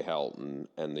Clay Helton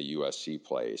and the USC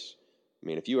place.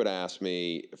 If you had asked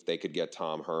me if they could get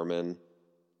Tom Herman,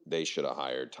 they should have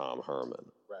hired Tom Herman.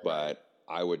 Right. But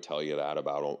I would tell you that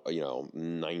about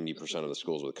 90% of the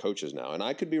schools with coaches now, and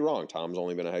I could be wrong. Tom's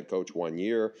only been a head coach 1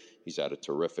 year. He's had a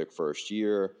terrific first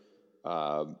year,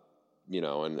 and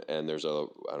there's I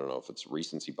don't know if it's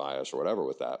recency bias or whatever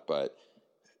with that, but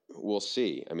we'll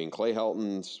see. I mean, Clay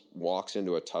Helton walks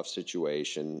into a tough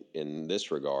situation in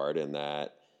this regard, in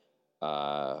that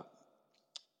no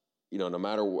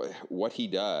matter what he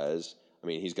does. I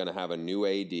mean, he's going to have a new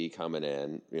AD coming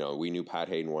in. We knew Pat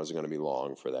Hayden wasn't going to be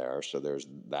long for there, so there's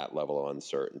that level of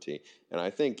uncertainty. And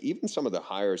I think even some of the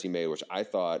hires he made, which I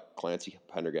thought Clancy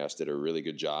Pendergast did a really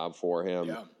good job for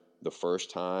him the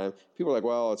first time, people are like,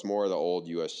 well, it's more of the old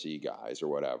USC guys or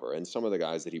whatever. And some of the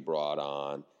guys that he brought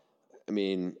on, I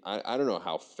mean, I don't know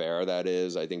how fair that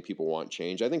is. I think people want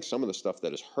change. I think some of the stuff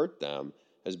that has hurt them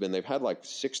has been they've had like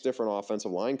 6 different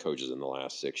offensive line coaches in the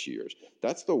last 6 years.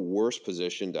 That's the worst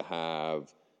position to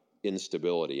have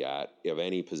instability at, of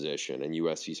any position, and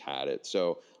USC's had it.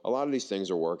 So a lot of these things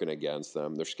are working against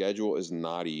them. Their schedule is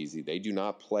not easy. They do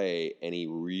not play any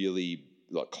really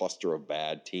cluster of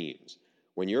bad teams.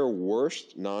 When your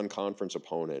worst non-conference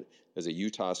opponent is a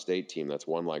Utah State team that's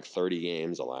won like 30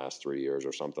 games the last 3 years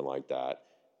or something like that,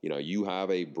 you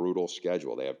have a brutal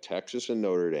schedule. They have Texas and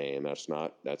Notre Dame. That's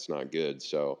not good.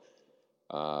 So,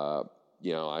 I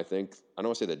think, I don't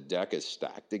want to say the deck is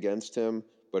stacked against him,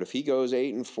 but if he goes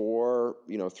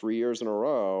 8-4, 3 years in a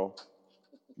row,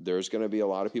 there's going to be a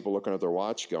lot of people looking at their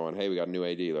watch going, hey, we got a new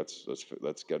AD.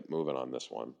 Let's get moving on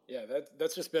this one. Yeah.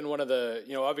 That's just been one of the,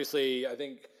 obviously I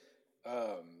think,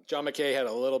 John McKay had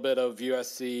a little bit of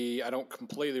USC. I don't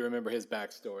completely remember his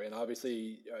backstory, and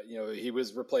obviously, he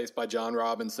was replaced by John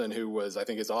Robinson, who was, I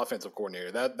think, his offensive coordinator.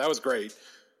 That was great,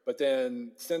 but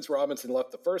then since Robinson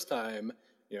left the first time,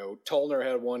 Tollner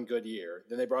had one good year.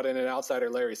 Then they brought in an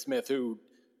outsider, Larry Smith, who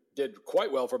did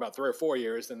quite well for about 3 or 4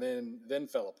 years, and then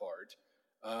fell apart.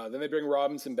 Then they bring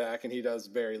Robinson back, and he does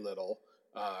very little.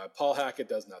 Paul Hackett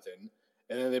does nothing.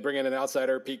 And then they bring in an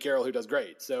outsider, Pete Carroll, who does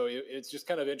great. So it's just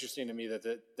kind of interesting to me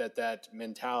that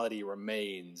mentality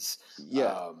remains.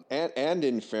 Yeah, and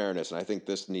in fairness, and I think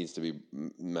this needs to be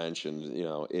mentioned,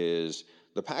 is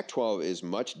the Pac-12 is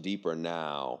much deeper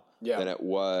now than it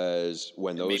was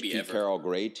when those Pete Carroll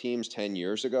great teams 10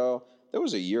 years ago. There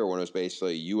was a year when it was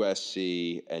basically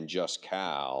USC and just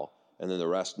Cal, and then the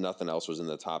rest, nothing else was in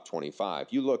the top 25.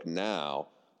 You look now,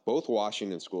 both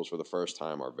Washington schools for the first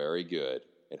time are very good.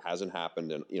 It hasn't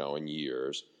happened in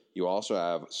years. You also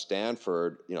have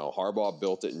Stanford. Harbaugh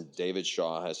built it, and David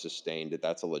Shaw has sustained it.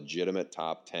 That's a legitimate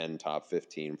top 10, top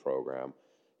 15 program.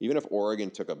 Even if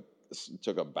Oregon took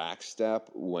a back step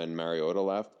when Mariota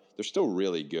left, they're still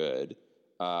really good.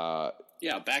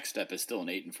 Backstep is still an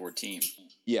 8-4 team.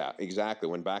 Yeah, exactly.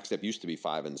 When backstep used to be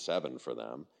 5-7 for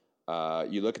them.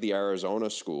 You look at the Arizona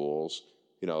schools.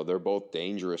 They're both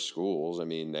dangerous schools. I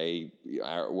mean,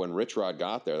 when Rich Rod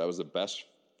got there, that was the best.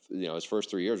 His first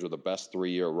 3 years were the best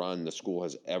 3-year run the school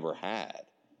has ever had.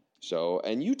 So,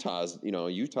 and Utah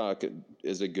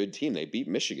is a good team. They beat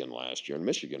Michigan last year, and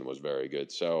Michigan was very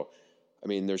good. So, I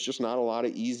mean, there's just not a lot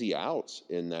of easy outs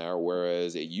in there,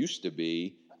 whereas it used to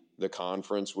be the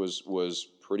conference was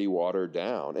pretty watered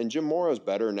down. And Jim Mora's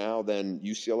better now than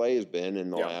UCLA has been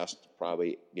in the last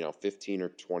probably 15 or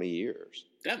 20 years.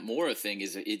 That Mora thing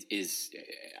is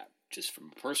just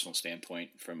from a personal standpoint,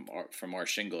 from our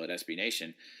shingle at SB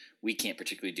Nation, we can't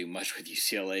particularly do much with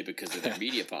UCLA because of their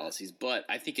media policies. But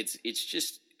I think it's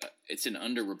an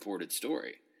underreported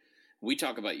story. We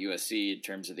talk about USC in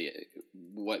terms of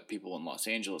what people in Los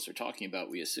Angeles are talking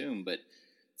about. We assume, but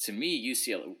to me,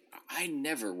 UCLA, I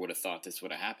never would have thought this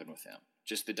would have happened with him.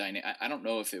 Just the dynamic. I don't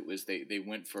know if it was they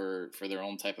went for their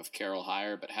own type of Carroll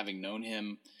hire, but having known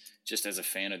him just as a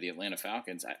fan of the Atlanta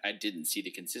Falcons, I didn't see the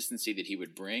consistency that he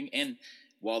would bring. And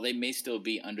while they may still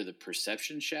be under the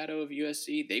perception shadow of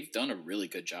USC, they've done a really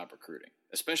good job recruiting,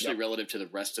 especially relative to the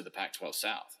rest of the Pac-12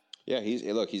 South. Yeah,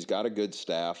 he's got a good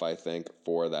staff, I think,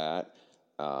 for that.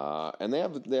 And they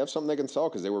have something they can sell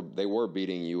because they were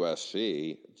beating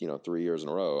USC, 3 years in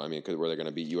a row. I mean, were they going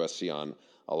to beat USC on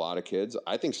a lot of kids?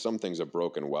 I think some things have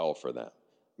broken well for them.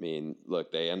 I mean,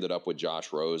 look, they ended up with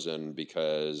Josh Rosen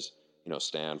because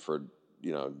Stanford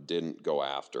didn't go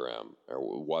after him,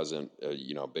 or wasn't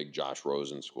a big Josh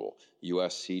Rosen school.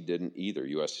 USC didn't either.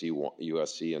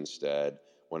 USC instead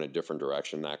went a different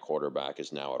direction. That quarterback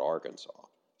is now at Arkansas,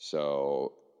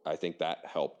 so I think that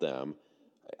helped them.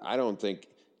 I don't think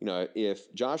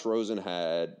if Josh Rosen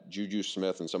had Juju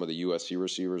Smith and some of the USC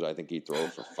receivers, I think he'd throw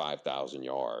for 5,000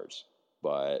 yards.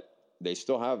 But they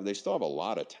still have a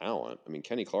lot of talent. I mean,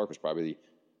 Kenny Clark was probably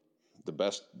the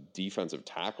best defensive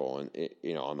tackle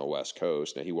on the West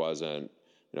Coast. Now, he wasn't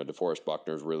DeForest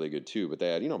Buckner's really good too, but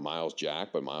they had, Miles Jack,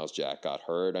 but Miles Jack got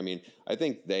hurt. I mean, I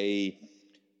think they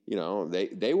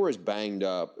were as banged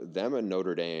up, them and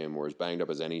Notre Dame were as banged up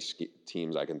as any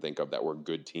teams I can think of that were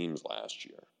good teams last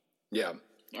year. Yeah.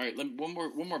 All right, one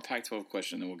more Pac-12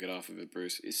 question, then we'll get off of it,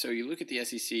 Bruce. So you look at the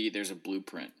SEC, there's a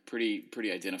blueprint, pretty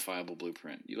identifiable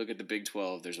blueprint. You look at the Big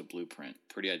 12, there's a blueprint,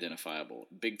 pretty identifiable.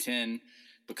 Big 10,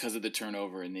 because of the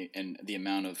turnover and the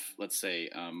amount of, let's say,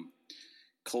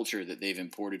 culture that they've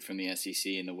imported from the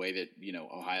SEC and the way that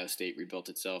Ohio State rebuilt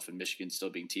itself and Michigan still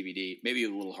being TBD, maybe a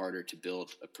little harder to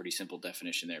build a pretty simple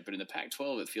definition there. But in the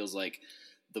Pac-12, it feels like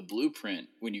the blueprint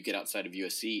when you get outside of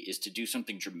USC is to do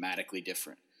something dramatically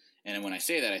different. And when I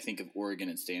say that, I think of Oregon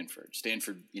and Stanford.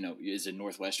 Stanford, is a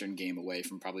Northwestern game away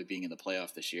from probably being in the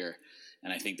playoff this year,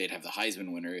 and I think they'd have the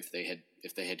Heisman winner if they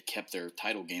had kept their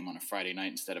title game on a Friday night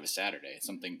instead of a Saturday.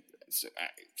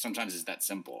 Sometimes it's that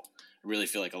simple. I really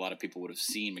feel like a lot of people would have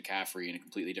seen McCaffrey in a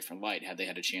completely different light had they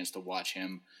had a chance to watch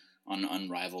him on an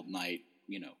unrivaled night,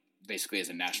 basically as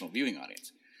a national viewing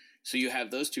audience. So you have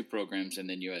those two programs and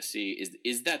then USC.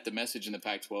 Is that the message in the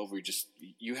Pac-12 where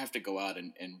you have to go out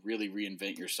and really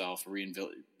reinvent yourself,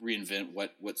 reinvent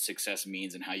what success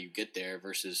means and how you get there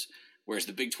whereas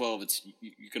the Big 12,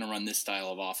 you're going to run this style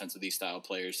of offense with these style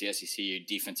players. The SEC,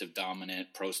 defensive dominant,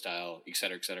 pro style, et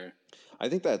cetera, et cetera. I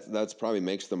think that's probably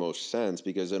makes the most sense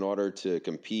because in order to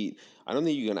compete, I don't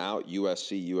think you can out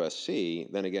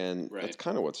USC. Then again, right. That's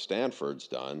kind of what Stanford's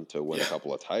done to win a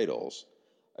couple of titles.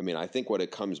 I mean, I think what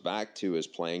it comes back to is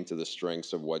playing to the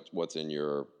strengths of what's in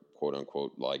your quote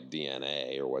unquote like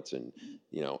DNA or what's in,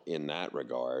 in that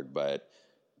regard. But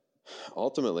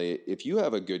ultimately, if you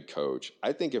have a good coach,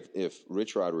 I think if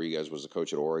Rich Rodriguez was a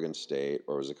coach at Oregon State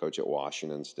or was a coach at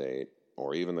Washington State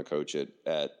or even the coach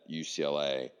at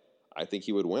UCLA, I think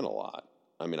he would win a lot.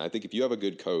 I mean, I think if you have a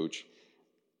good coach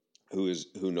who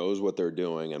knows what they're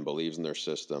doing and believes in their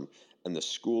system and the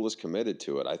school is committed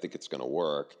to it, I think it's going to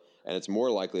work. And it's more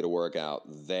likely to work out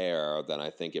there than I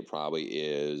think it probably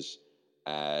is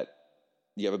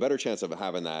you have a better chance of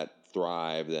having that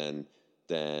thrive than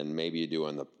maybe you do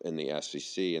in the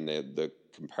SEC. And the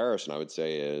comparison I would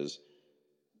say is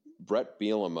Brett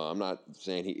Bielema. I'm not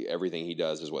saying everything he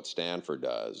does is what Stanford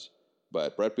does,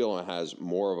 but Brett Bielema has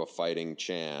more of a fighting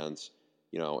chance,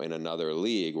 in another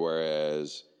league,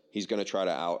 whereas he's going to try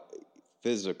to out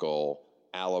physical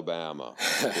Alabama,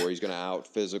 or he's going to out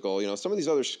physical. Some of these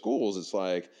other schools, it's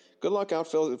like good luck out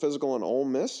physical in Ole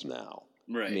Miss now.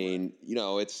 Right. I mean,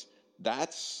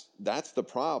 that's the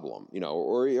problem.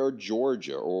 Or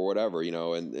Georgia or whatever.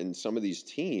 And some of these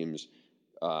teams,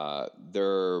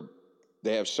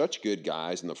 they have such good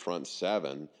guys in the front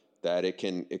seven that it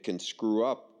can screw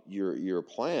up your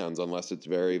plans unless it's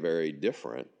very, very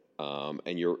different.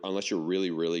 Unless you're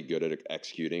really, really good at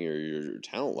executing or your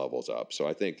talent level's up. So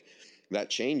I think that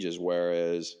changes,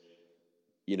 whereas,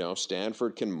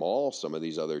 Stanford can maul some of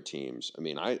these other teams. I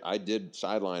mean, I did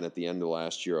sideline at the end of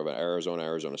last year of an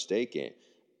Arizona State game.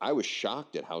 I was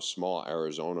shocked at how small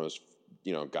Arizona's,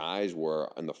 guys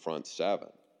were in the front seven.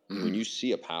 Mm-hmm. When you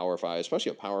see a Power 5,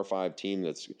 especially a Power 5 team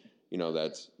that's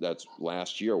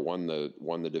last year won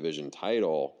the division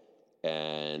title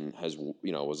and has,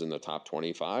 was in the top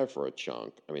 25 for a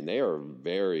chunk. I mean, they are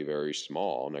very, very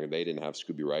small. And they didn't have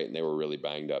Scooby Wright, and they were really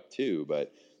banged up too.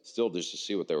 But still, just to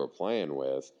see what they were playing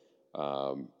with,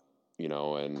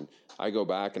 and I go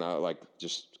back and I like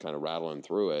just kind of rattling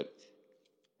through it.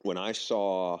 When I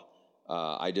saw,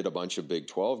 I did a bunch of Big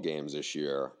 12 games this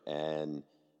year, and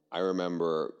I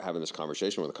remember having this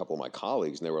conversation with a couple of my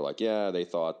colleagues, and they were like, yeah, they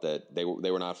thought that they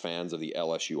were not fans of the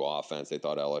LSU offense. They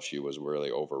thought LSU was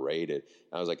really overrated.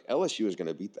 And I was like, LSU is going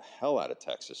to beat the hell out of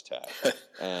Texas Tech.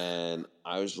 And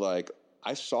I was like,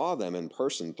 I saw them in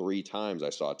person 3 times. I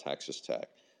saw Texas Tech.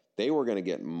 They were going to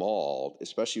get mauled,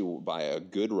 especially by a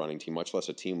good running team, much less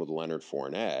a team with Leonard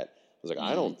Fournette. I was like,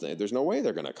 I don't think there's no way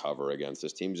they're going to cover against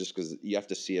this team just because you have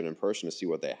to see it in person to see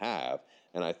what they have.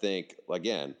 And I think,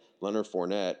 again, Leonard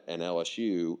Fournette and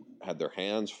LSU had their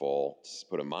hands full, to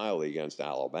put it mildly, against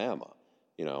Alabama.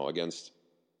 Against,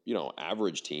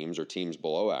 average teams or teams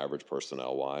below average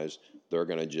personnel-wise, they're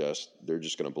just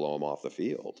going to blow them off the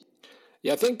field.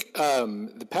 Yeah, I think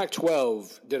the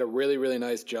Pac-12 did a really, really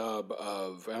nice job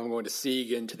of, I'm going to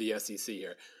sieg into the SEC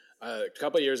here. A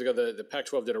couple of years ago, the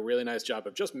Pac-12 did a really nice job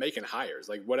of just making hires,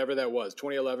 like whatever that was,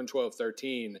 2011, 12,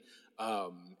 13.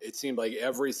 It seemed like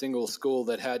every single school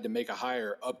that had to make a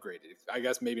hire upgraded. I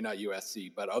guess maybe not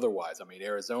USC, but otherwise. I mean,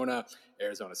 Arizona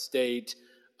State,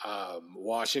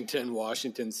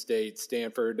 Washington State,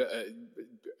 Stanford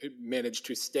managed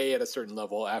to stay at a certain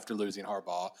level after losing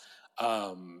Harbaugh.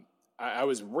 I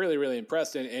was really, really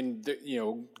impressed. And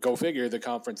go figure, the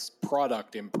conference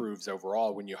product improves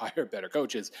overall when you hire better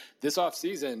coaches. This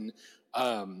offseason,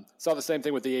 saw the same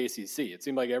thing with the ACC. It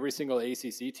seemed like every single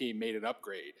ACC team made an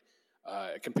upgrade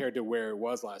compared to where it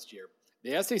was last year.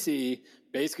 The SEC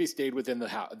basically stayed within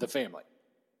the family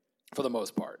for the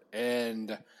most part.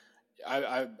 And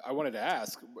I wanted to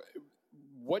ask,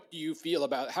 how do you feel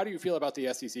about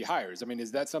the SEC hires? I mean,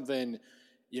 is that something,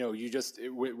 you just,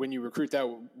 when you recruit that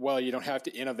well, you don't have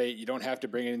to innovate, you don't have to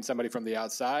bring in somebody from the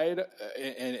outside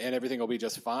and everything will be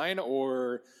just fine?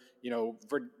 Or,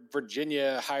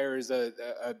 Virginia hires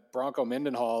a Bronco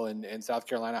Mendenhall and South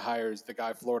Carolina hires the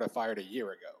guy Florida fired a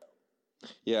year ago.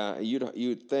 Yeah,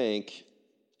 you'd think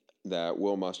that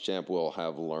Will Muschamp will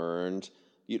have learned.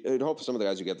 You'd hope some of the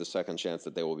guys who get the second chance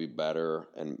that they will be better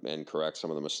and correct some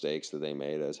of the mistakes that they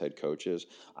made as head coaches.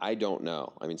 I don't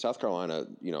know. I mean, South Carolina,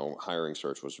 hiring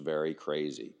search was very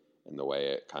crazy in the way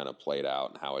it kind of played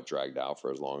out and how it dragged out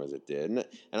for as long as it did. And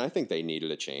I think they needed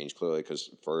a change, clearly,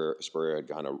 because Spurrier had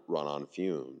kind of run on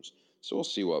fumes. So we'll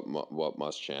see what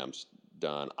Muschamp's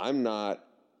done. I'm not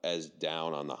as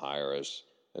down on the hire as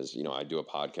I do a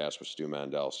podcast with Stu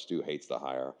Mandel. Stu hates the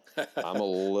hire. I'm a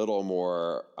little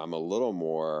more,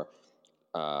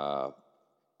 I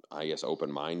guess,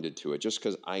 open-minded to it, just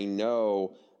because I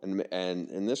know, and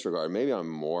in this regard, maybe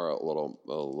I'm a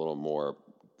little more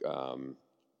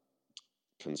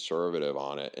conservative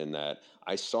on it, in that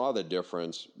I saw the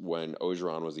difference when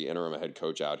Orgeron was the interim head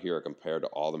coach out here compared to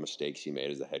all the mistakes he made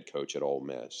as the head coach at Ole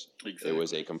Miss. Exactly. It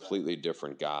was a completely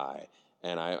different guy.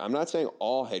 And I'm not saying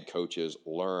all head coaches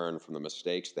learn from the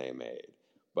mistakes they made,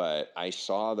 but I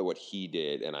saw what he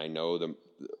did, and I know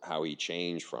how he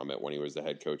changed from it when he was the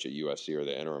head coach at USC or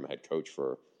the interim head coach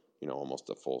for almost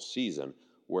a full season.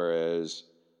 Whereas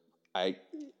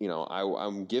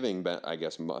I'm giving, I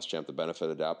guess, Muschamp the benefit of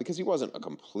the doubt because he wasn't a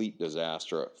complete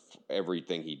disaster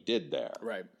everything he did there.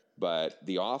 Right. But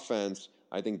the offense,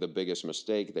 I think the biggest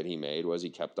mistake that he made was he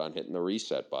kept on hitting the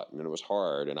reset button, and it was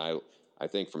hard. And I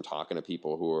think from talking to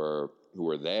people who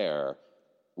are there,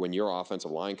 when your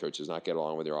offensive line coach does not get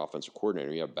along with your offensive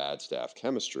coordinator, you have bad staff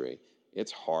chemistry,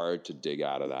 it's hard to dig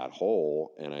out of that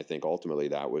hole. And I think ultimately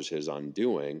that was his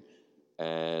undoing.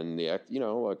 And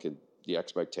the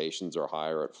expectations are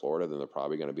higher at Florida than they're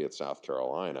probably going to be at South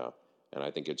Carolina. And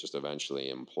I think it just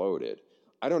eventually imploded.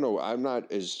 I don't know.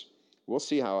 We'll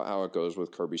see how it goes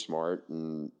with Kirby Smart,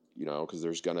 and because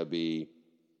there's going to be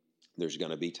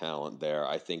talent there.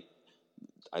 I think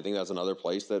that's another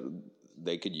place that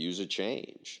they could use a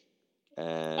change.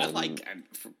 And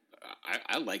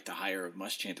I like the hire of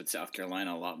Muschamp at South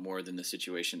Carolina a lot more than the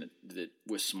situation that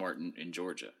was Smart in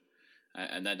Georgia.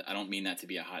 And that, I don't mean that to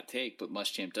be a hot take, but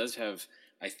Muschamp does have,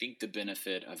 I think, the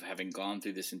benefit of having gone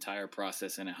through this entire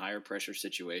process in a higher pressure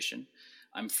situation.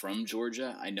 I'm from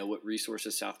Georgia. I know what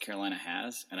resources South Carolina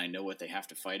has, and I know what they have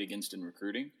to fight against in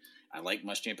recruiting. I like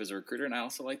Muschamp as a recruiter, and I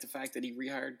also like the fact that he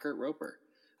rehired Kurt Roper.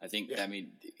 I think, yeah. I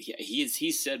mean,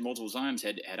 he's said multiple times,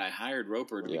 had I hired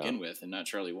Roper to begin with and not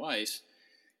Charlie Weiss,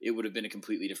 it would have been a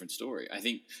completely different story. I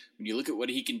think when you look at what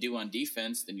he can do on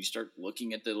defense, then you start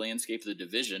looking at the landscape of the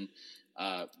division.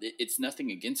 It's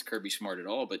nothing against Kirby Smart at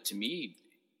all, but to me,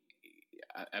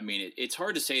 I mean, it's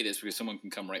hard to say this because someone can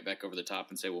come right back over the top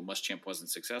and say, well, Muschamp wasn't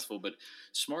successful, but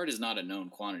Smart is not a known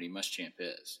quantity. Muschamp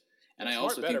is. And I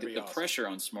also think that the pressure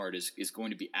on Smart is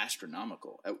going to be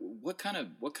astronomical. What kind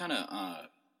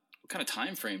of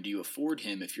time frame do you afford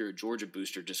him if you're a Georgia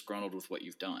booster disgruntled with what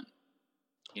you've done?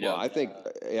 Well, I think,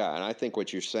 and I think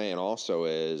what you're saying also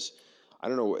is, I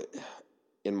don't know,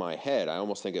 in my head, I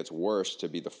almost think it's worse to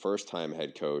be the first-time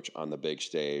head coach on the big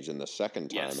stage and the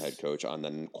second-time head coach on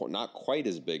the not quite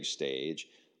as big stage,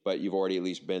 but you've already at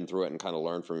least been through it and kind of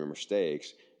learned from your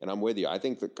mistakes. And I'm with you. I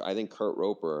think Kurt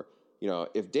Roper,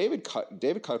 if David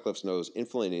Cutcliffe knows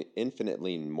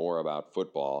infinitely more about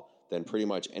football than pretty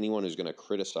much anyone who's going to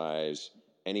criticize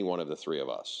any one of the three of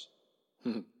us.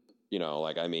 And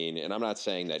I'm not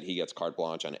saying that he gets carte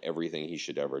blanche on everything he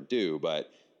should ever do,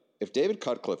 but if David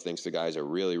Cutcliffe thinks the guy's a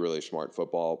really, really smart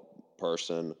football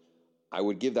person, I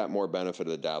would give that more benefit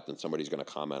of the doubt than somebody's going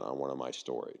to comment on one of my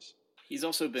stories. He's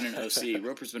also been an OC.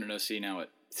 Roper's been an OC now at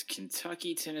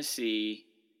Kentucky, Tennessee,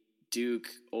 Duke,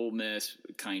 Ole Miss,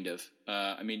 kind of.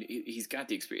 He's got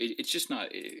the experience. It's just not.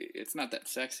 It's not that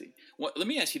sexy. Let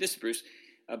me ask you this, Bruce,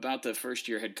 about the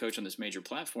first-year head coach on this major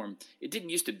platform. It didn't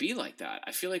used to be like that.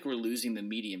 I feel like we're losing the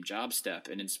medium job step.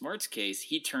 And in Smart's case,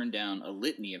 he turned down a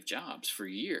litiny of jobs for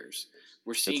years.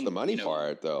 We're seeing it's the money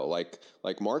part, though. Like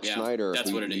Mark Snyder,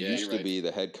 who used to be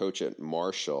the head coach at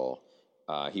Marshall.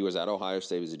 He was at Ohio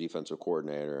State as a defensive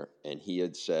coordinator, and he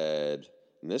had said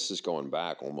and this is going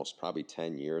back almost probably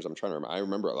 10 years. I'm trying to remember. I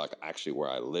remember like actually where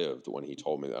I lived when he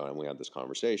told me that, and we had this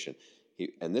conversation.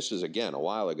 And this is again a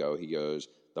while ago. He goes,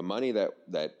 the money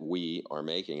that we are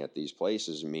making at these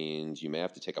places means you may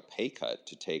have to take a pay cut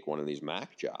to take one of these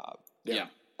MAC jobs. Yeah.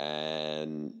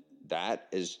 And that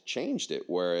has changed it.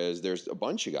 Whereas there's a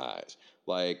bunch of guys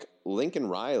like Lincoln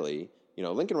Riley.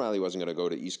 Lincoln Riley wasn't going to go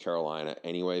to East Carolina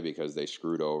anyway because they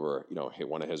screwed over,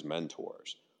 one of his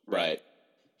mentors. Right. But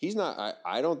he's not.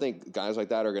 I don't think guys like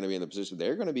that are going to be in the position.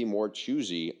 They're going to be more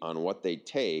choosy on what they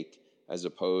take as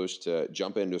opposed to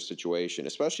jump into a situation,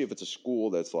 especially if it's a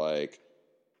school that's like,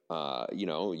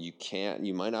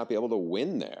 you might not be able to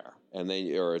win there,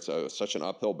 or it's such an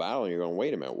uphill battle. And you're going,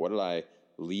 wait a minute, what did I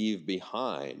leave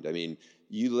behind? I mean,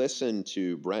 you listen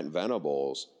to Brent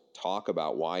Venables talk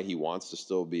about why he wants to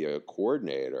still be a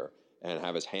coordinator and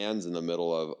have his hands in the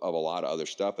middle of a lot of other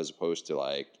stuff as opposed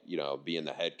to be in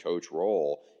the head coach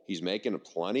role. He's making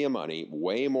plenty of money,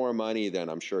 way more money than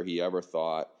I'm sure he ever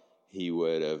thought he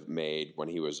would have made when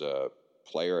he was a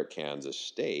player at Kansas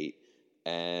State.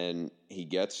 And he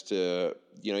gets to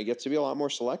be a lot more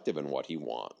selective in what he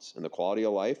wants. And the quality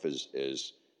of life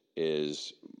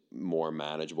is more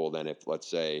manageable than if, let's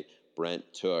say, Brent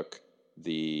took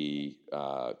the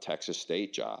Texas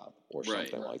State job or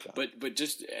something like that. But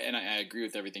and I agree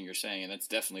with everything you're saying, and that's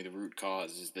definitely the root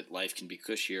cause, is that life can be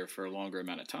cushier for a longer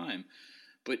amount of time.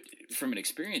 But from an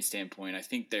experience standpoint, I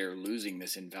think they're losing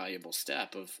this invaluable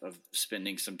step of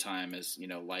spending some time as,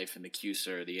 life in the CUSA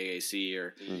or the AAC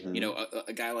or,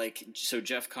 a guy like,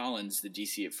 Jeff Collins, the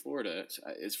DC at Florida,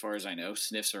 as far as I know,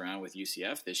 sniffs around with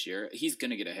UCF this year. He's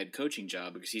going to get a head coaching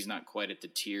job because he's not quite at the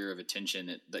tier of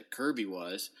attention that Kirby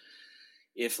was.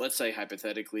 If, let's say,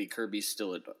 hypothetically, Kirby's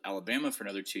still at Alabama for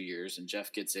another 2 years and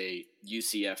Jeff gets a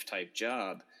UCF-type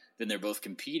job, then they're both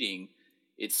competing.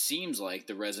 It seems like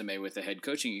the resume with the head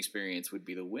coaching experience would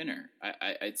be the winner.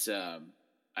 I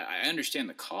understand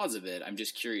the cause of it. I'm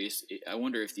just curious. I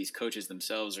wonder if these coaches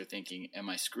themselves are thinking, am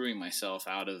I screwing myself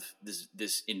out of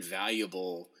this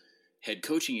invaluable head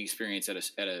coaching experience at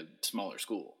a smaller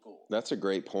school? That's a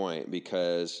great point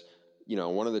because –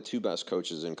 one of the two best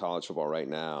coaches in college football right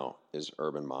now is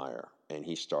Urban Meyer, and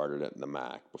he started at the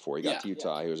MAC. Before he got to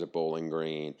Utah, he was at Bowling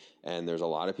Green. And there's a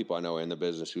lot of people I know in the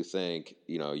business who think,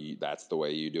 that's the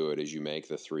way you do it, is you make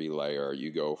the 3-layer.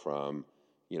 You go from,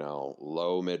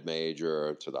 low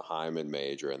mid-major to the high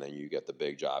mid-major, and then you get the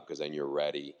big job because then you're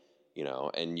ready,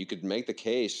 And you could make the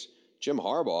case, Jim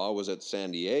Harbaugh was at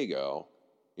San Diego.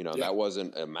 That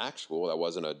wasn't a MAC school. That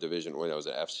wasn't a division. It was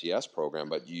an FCS program.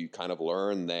 But you kind of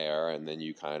learn there, and then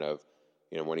you kind of,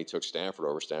 when he took Stanford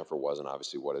over, Stanford wasn't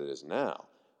obviously what it is now.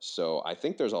 So I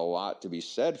think there's a lot to be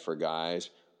said for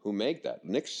guys who make that.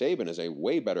 Nick Saban is a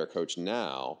way better coach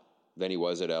now than he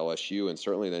was at LSU, and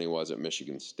certainly than he was at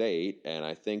Michigan State. And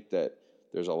I think that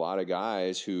there's a lot of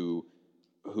guys who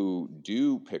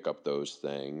do pick up those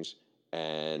things.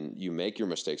 And you make your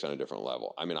mistakes on a different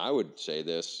level. I mean, I would say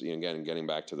this, again, getting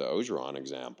back to the Orgeron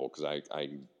example, because I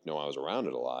know I was around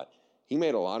it a lot. He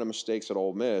made a lot of mistakes at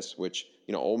Ole Miss, which,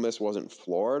 Ole Miss wasn't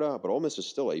Florida, but Ole Miss is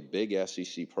still a big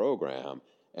SEC program.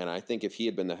 And I think if he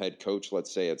had been the head coach,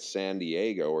 let's say at San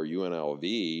Diego or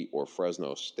UNLV or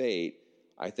Fresno State,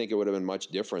 I think it would have been much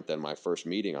different than my first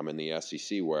meeting. I'm in the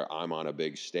SEC where I'm on a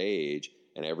big stage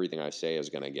and everything I say is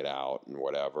going to get out and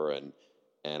whatever.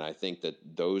 And I think that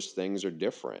those things are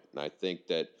different. And I think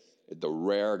that the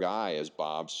rare guy is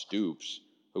Bob Stoops,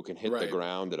 who can hit the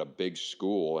ground at a big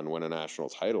school and win a national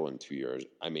title in 2 years.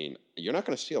 I mean, you're not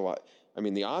going to see a lot. I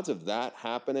mean, the odds of that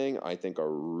happening, I think,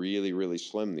 are really, really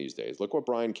slim these days. Look what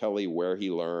Brian Kelly, where he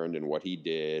learned and what he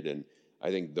did. And I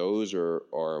think those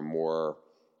are more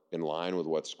in line with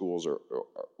what schools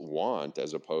want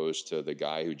as opposed to the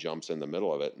guy who jumps in the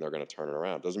middle of it and they're going to turn it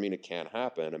around. Doesn't mean it can't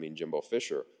happen. I mean, Jimbo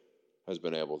Fisher has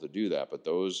been able to do that, but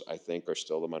those I think are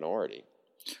still the minority.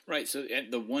 Right. So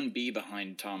the 1B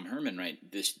behind Tom Herman, right,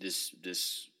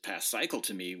 this past cycle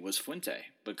to me was Fuente,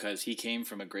 because he came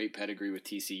from a great pedigree with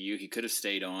TCU. He could have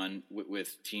stayed on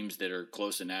with teams that are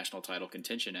close to national title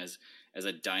contention as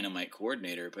a dynamite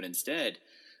coordinator, but instead,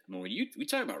 I mean, when we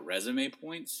talk about resume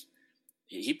points,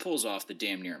 he pulls off the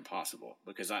damn near impossible,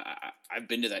 because I've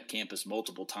been to that campus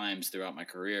multiple times throughout my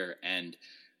career, and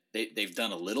they've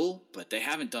done a little, but they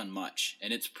haven't done much,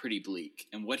 and it's pretty bleak.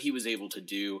 And what he was able to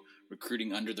do,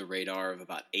 recruiting under the radar of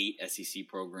about 8 SEC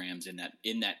programs in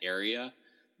that area,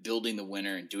 building the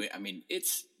winner and doing, I mean,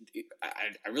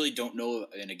 I really don't know.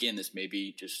 And again, this may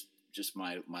be just just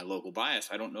my local bias.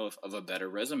 I don't know of a better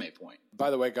resume point. By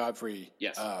the way, Godfrey.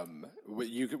 Yes.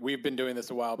 We've been doing this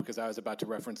a while because I was about to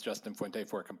reference Justin Fuente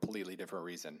for a completely different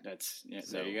reason.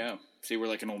 There you go. See, we're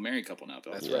like an old married couple now,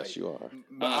 Bill. That's right. Yes, you are.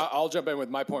 I'll jump in with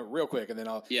my point real quick, and then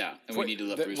I'll. Yeah, and we need to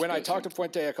let Bruce. When I talked to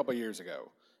Fuente a couple years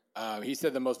ago, he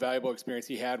said the most valuable experience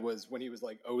he had was when he was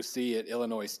like OC at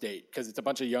Illinois State, because it's a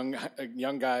bunch of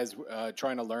young guys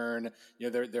trying to learn.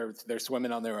 They're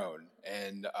swimming on their own,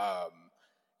 and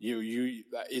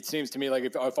it seems to me like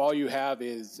if all you have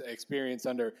is experience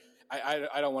under.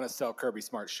 I don't want to sell Kirby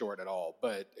Smart short at all,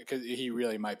 but because he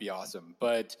really might be awesome.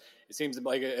 But it seems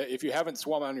like if you haven't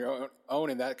swum on your own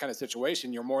in that kind of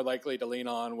situation, you're more likely to lean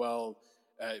on,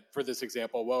 for this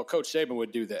example, Coach Saban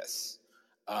would do this.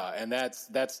 And that's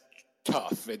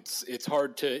tough. It's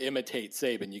hard to imitate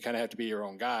Saban. You kind of have to be your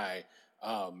own guy.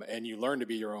 And you learn to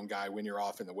be your own guy when you're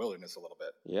off in the wilderness a little bit.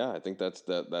 Yeah, I think that's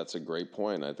a great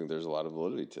point. I think there's a lot of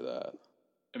validity to that.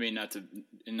 I mean, not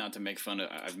to make fun of.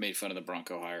 I've made fun of the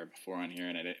Bronco hire before on here,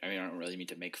 and I don't really mean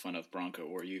to make fun of Bronco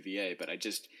or UVA, but I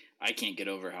can't get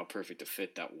over how perfect a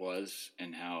fit that was,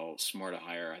 and how smart a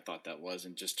hire I thought that was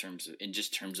in just terms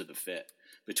of the fit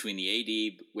between the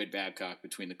AD Whit Babcock,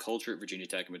 between the culture at Virginia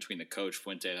Tech, and between the coach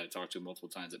Fuente that I talked to multiple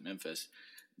times at Memphis.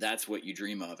 That's what you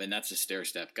dream of, and that's a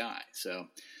stair-step guy. So,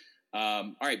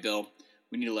 all right, Bill,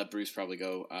 we need to let Bruce probably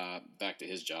go back to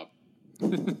his job.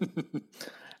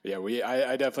 Yeah,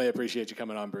 I definitely appreciate you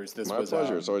coming on, Bruce. This was my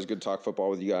pleasure. It's always good to talk football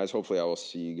with you guys. Hopefully I will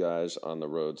see you guys on the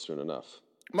road soon enough.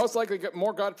 Most likely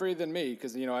more Godfrey than me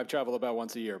because, I've traveled about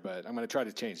once a year, but I'm going to try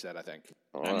to change that, I think.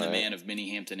 I'm the man of many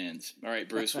Hampton Inns. All right,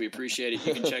 Bruce, we appreciate it.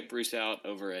 You can check Bruce out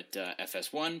over at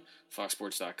FS1,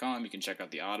 foxsports.com. You can check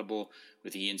out the Audible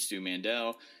with Ian Stu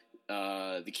Mandel.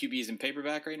 The QB is in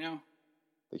paperback right now?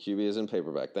 The QB is in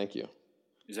paperback. Thank you.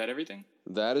 Is that everything?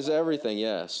 That is everything,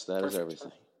 yes. That Perfect. Is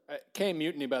everything. Cane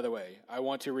Mutiny, by the way, I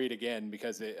want to read again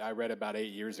because I read about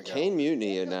 8 years ago. Cane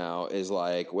Mutiny now is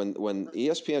like when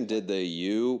ESPN did the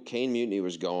U, Cane Mutiny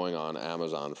was going on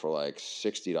Amazon for like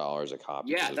 $60 a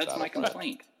copy. Yeah, that's my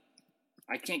complaint.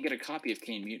 I can't get a copy of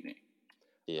Cane Mutiny.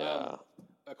 Yeah.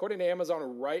 According to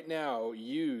Amazon right now,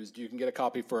 used, you can get a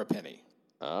copy for a penny.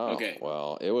 Oh, okay.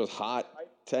 Well, it was hot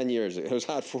 10 years ago. It was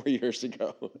hot 4 years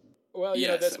ago. Well,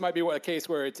 this might be a case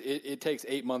where it takes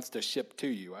 8 months to ship to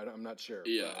you. I'm not sure.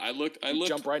 Yeah, I looked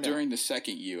during the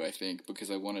second U, I think, because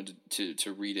I wanted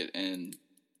to read it, and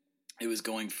it was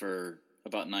going for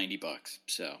about $90.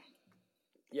 So,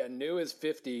 yeah, new is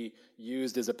 $50,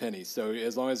 used is a penny. So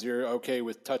as long as you're okay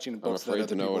with touching books, I'm afraid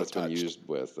to know what it's been used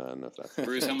with. Then, if that's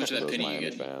Bruce, how much of that penny Miami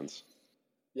you get? Fans.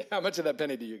 Yeah, how much of that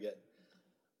penny do you get?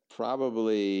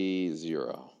 Probably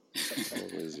zero.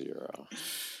 Probably zero.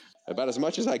 About as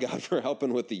much as I got for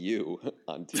helping with the U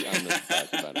on this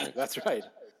documentary. That's right.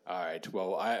 All right.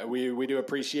 Well, we do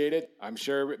appreciate it. I'm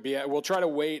sure we'll try to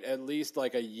wait at least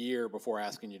like a year before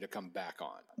asking you to come back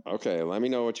on. Okay. Let me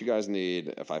know what you guys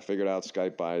need. If I figured out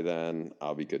Skype by then,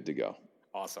 I'll be good to go.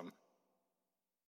 Awesome.